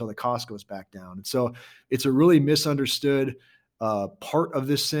time until the cost goes back down. And so it's a really misunderstood part of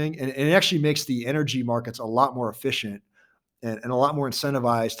this thing. And it actually makes the energy markets a lot more efficient and a lot more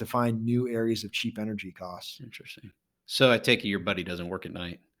incentivized to find new areas of cheap energy costs. Interesting. So I take it your buddy doesn't work at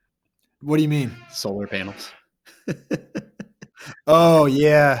night. What do you mean? Solar panels. Oh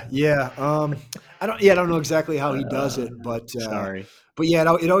yeah. I don't know exactly how he does it, but sorry. But yeah,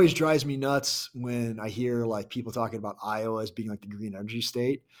 it always drives me nuts when I hear like people talking about Iowa as being like the green energy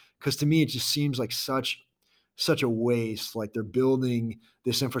state, because to me it just seems like such a waste. Like they're building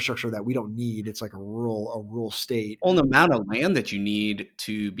this infrastructure that we don't need. It's like a rural state. Well, the amount of land that you need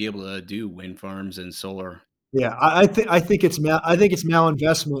to be able to do wind farms and solar. Yeah, I think it's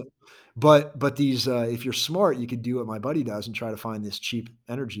malinvestment. But these, if you're smart, you could do what my buddy does and try to find this cheap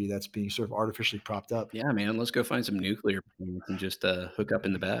energy that's being sort of artificially propped up. Yeah, man, let's go find some nuclear plants and just hook up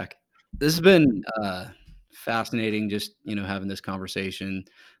in the back. This has been fascinating, just having this conversation.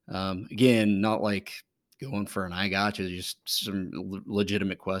 Again, not like going for an "I gotcha," just some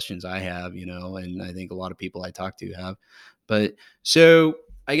legitimate questions I have, and I think a lot of people I talk to have. But so,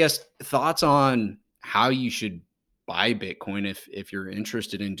 I guess thoughts on how you should buy Bitcoin if you're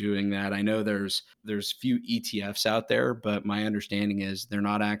interested in doing that. I know there's few ETFs out there, but my understanding is they're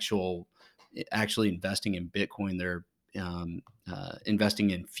not actually investing in Bitcoin. They're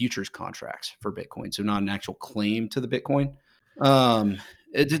investing in futures contracts for Bitcoin, so not an actual claim to the Bitcoin. Um,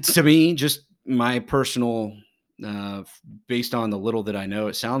 it's to me just my personal, based on the little that I know,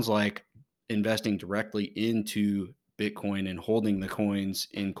 it sounds like investing directly into Bitcoin and holding the coins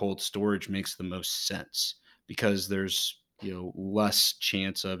in cold storage makes the most sense because there's less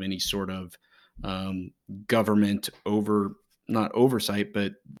chance of any sort of um, government over not oversight,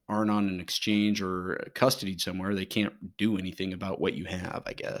 but aren't on an exchange or custodied somewhere. They can't do anything about what you have,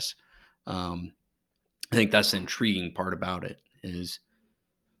 I guess. Um, I think that's the intriguing part about it is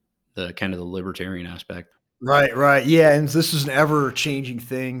the kind of the libertarian aspect. Right, right. Yeah, and this is an ever changing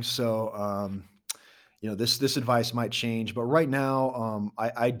thing. So, this advice might change, but right now,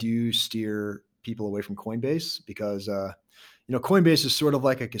 I do steer people away from Coinbase because Coinbase is sort of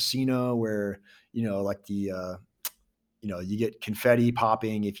like a casino where like you get confetti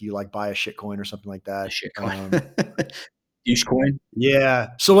popping if you like buy a shit coin or something like that. Shitcoin. Dogecoin. Yeah.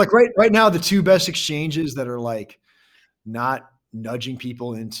 So like right now, the two best exchanges that are like not nudging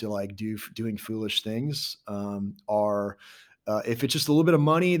people into like doing foolish things are if it's just a little bit of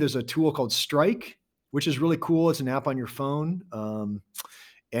money, there's a tool called Strike, which is really cool. It's an app on your phone,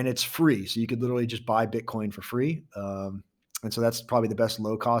 and it's free, so you could literally just buy Bitcoin for free. And so that's probably the best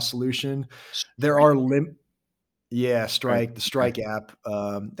low cost solution. There Strike. are yeah, Right. Strike, the Okay. Strike app.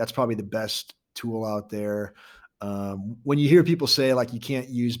 That's probably the best tool out there. When you hear people say like you can't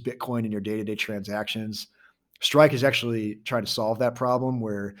use Bitcoin in your day to day transactions, Strike is actually trying to solve that problem.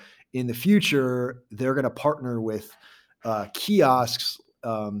 Where in the future they're going to partner with kiosks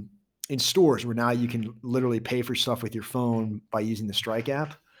in stores where now you can literally pay for stuff with your phone by using the Strike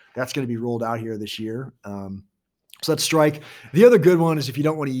app. That's going to be rolled out here this year. So that's Strike. The other good one is if you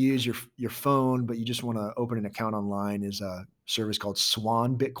don't want to use your phone, but you just want to open an account online, is a service called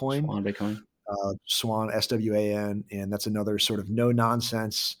Swan Bitcoin. Swan Bitcoin. Swan SWAN, and that's another sort of no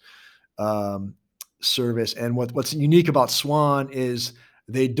nonsense um, service. And what's unique about Swan is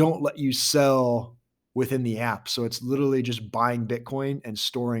they don't let you sell within the app, so it's literally just buying Bitcoin and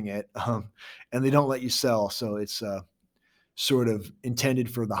storing it, and they don't let you sell. So it's sort of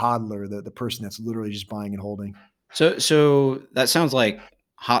intended for the hodler, the person that's literally just buying and holding. So that sounds like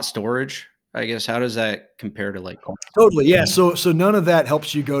hot storage. I guess how does that compare to like cold Totally, storage? yeah. So none of that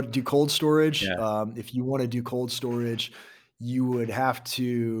helps you go to do cold storage. Yeah. If you want to do cold storage, you would have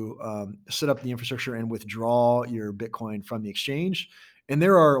to set up the infrastructure and withdraw your Bitcoin from the exchange. And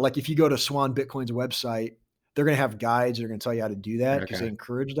there are like if you go to Swan Bitcoin's website, they're going to have guides. They're going to tell you how to do that because they Okay.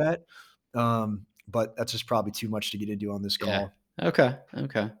 encourage that. But that's just probably too much to get into on this Yeah. call. Okay.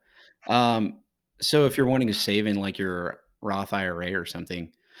 Okay. Um, so if you're wanting to save in like your Roth IRA or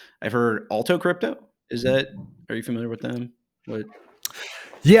something, I've heard Alto Crypto. Are you familiar with them? What?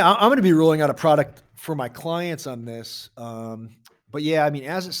 Yeah, I'm going to be rolling out a product for my clients on this. But yeah, I mean,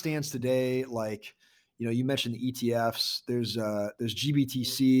 as it stands today, like you mentioned the ETFs. There's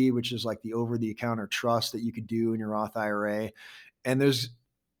GBTC, which is like the over the counter trust that you could do in your Roth IRA, and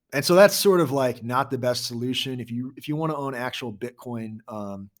so that's sort of like not the best solution if you want to own actual Bitcoin.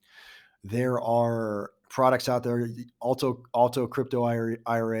 There are products out there, Alto Crypto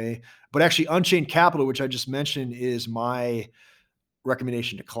IRA, but actually Unchained Capital, which I just mentioned, is my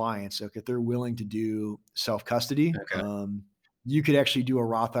recommendation to clients. Like if they're willing to do self custody, Okay. you could actually do a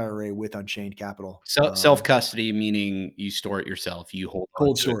Roth IRA with Unchained Capital. So self custody meaning you store it yourself. You hold on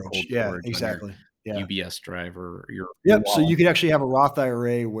Cold to it storage. cold Yeah, storage on your exactly. Yeah. UBS drive or your Yep. So wallet. you could actually have a Roth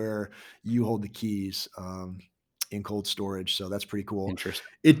IRA where you hold the keys in cold storage. So that's pretty cool. Interesting.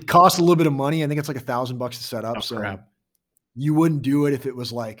 It costs a little bit of money. I think it's like $1,000 to set Oh up. So crap. you wouldn't do it if it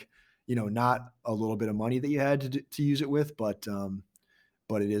was like, not a little bit of money that you had to use it with, but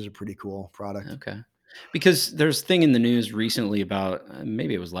it is a pretty cool product. Okay. Because there's a thing in the news recently about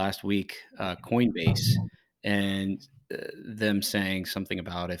maybe it was last week, Coinbase, and them saying something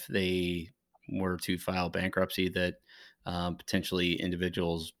about if they were to file bankruptcy, that potentially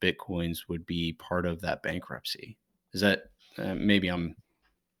individuals' bitcoins would be part of that bankruptcy. Is that maybe I'm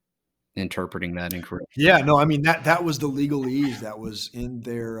interpreting that incorrectly? Yeah, no, I mean that was the legalese that was in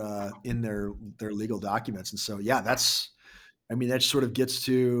their legal documents, and so yeah, I mean that sort of gets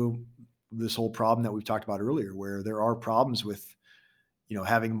to this whole problem that we've talked about earlier, where there are problems with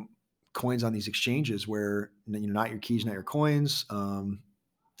having coins on these exchanges where, not your keys, not your coins. And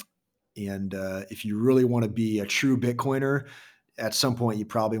if you really want to be a true Bitcoiner, at some point you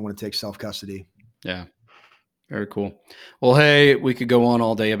probably want to take self-custody. Yeah. Very cool. Well, hey, we could go on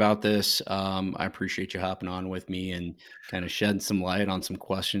all day about this. I appreciate you hopping on with me and kind of shedding some light on some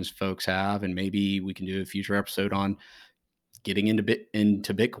questions folks have, and maybe we can do a future episode on getting into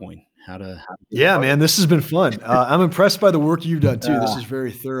Bitcoin. How to yeah, man, this has been fun. I'm impressed by the work you've done too. This is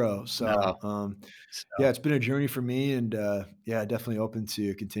very thorough. So, yeah, it's been a journey for me, and definitely open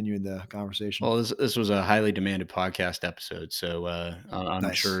to continuing the conversation. Well, this was a highly demanded podcast episode, so I'm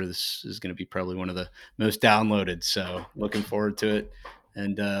Nice. sure this is going to be probably one of the most downloaded. So, looking forward to it,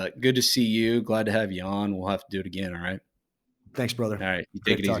 and good to see you. Glad to have you on. We'll have to do it again. All right. Thanks, brother. All right, you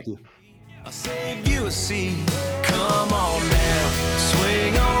take it easy. I'll save you a seat. Come on now,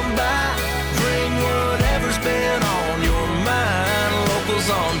 swing on by. Bring whatever's been on your mind. Locals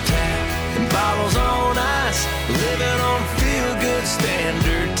on tap and bottles on ice. Living on feel good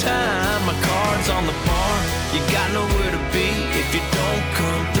standard time. My card's on the bar. You got nowhere to be if you don't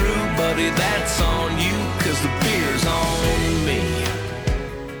come through, buddy. That's on you, 'cause the beer's on me.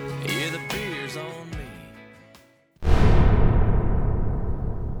 Yeah, the beer's on me.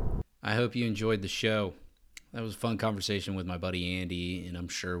 I hope you enjoyed the show. That was a fun conversation with my buddy Andy, and I'm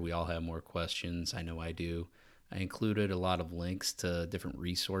sure we all have more questions. I know I do. I included a lot of links to different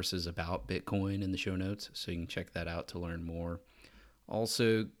resources about Bitcoin in the show notes, so you can check that out to learn more.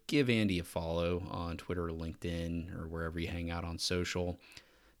 Also, give Andy a follow on Twitter or LinkedIn or wherever you hang out on social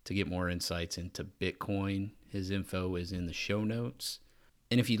to get more insights into Bitcoin. His info is in the show notes.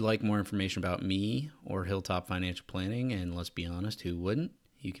 And if you'd like more information about me or Hilltop Financial Planning, and let's be honest, who wouldn't?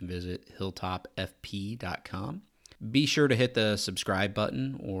 You can visit hilltopfp.com. Be sure to hit the subscribe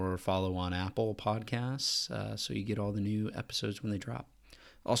button or follow on Apple Podcasts so you get all the new episodes when they drop.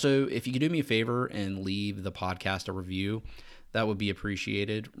 Also, if you could do me a favor and leave the podcast a review, that would be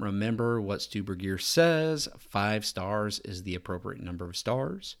appreciated. Remember what Stu Burguiere says, 5 stars is the appropriate number of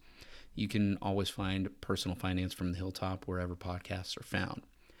stars. You can always find Personal Finance from the Hilltop wherever podcasts are found.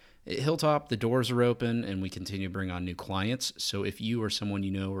 At Hilltop, the doors are open and we continue to bring on new clients. So if you or someone you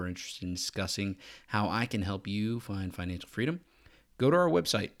know are interested in discussing how I can help you find financial freedom, go to our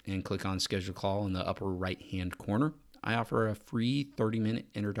website and click on Schedule Call in the upper right-hand corner. I offer a free 30-minute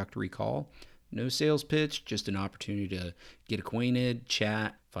introductory call. No sales pitch, just an opportunity to get acquainted,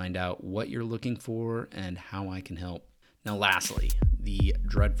 chat, find out what you're looking for, and how I can help. Now, lastly, the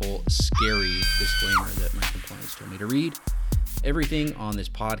dreadful, scary disclaimer that my compliance told me to read. Everything on this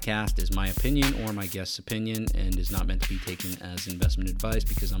podcast is my opinion or my guest's opinion and is not meant to be taken as investment advice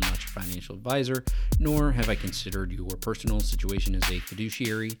because I'm not your financial advisor, nor have I considered your personal situation as a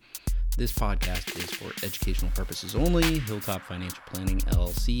fiduciary. This podcast is for educational purposes only. Hilltop Financial Planning,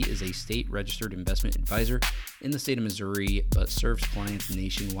 LLC is a state-registered investment advisor in the state of Missouri, but serves clients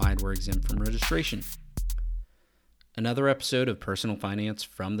nationwide where exempt from registration. Another episode of Personal Finance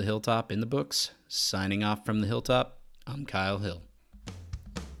from the Hilltop in the books. Signing off from the Hilltop, I'm Kyle Hill.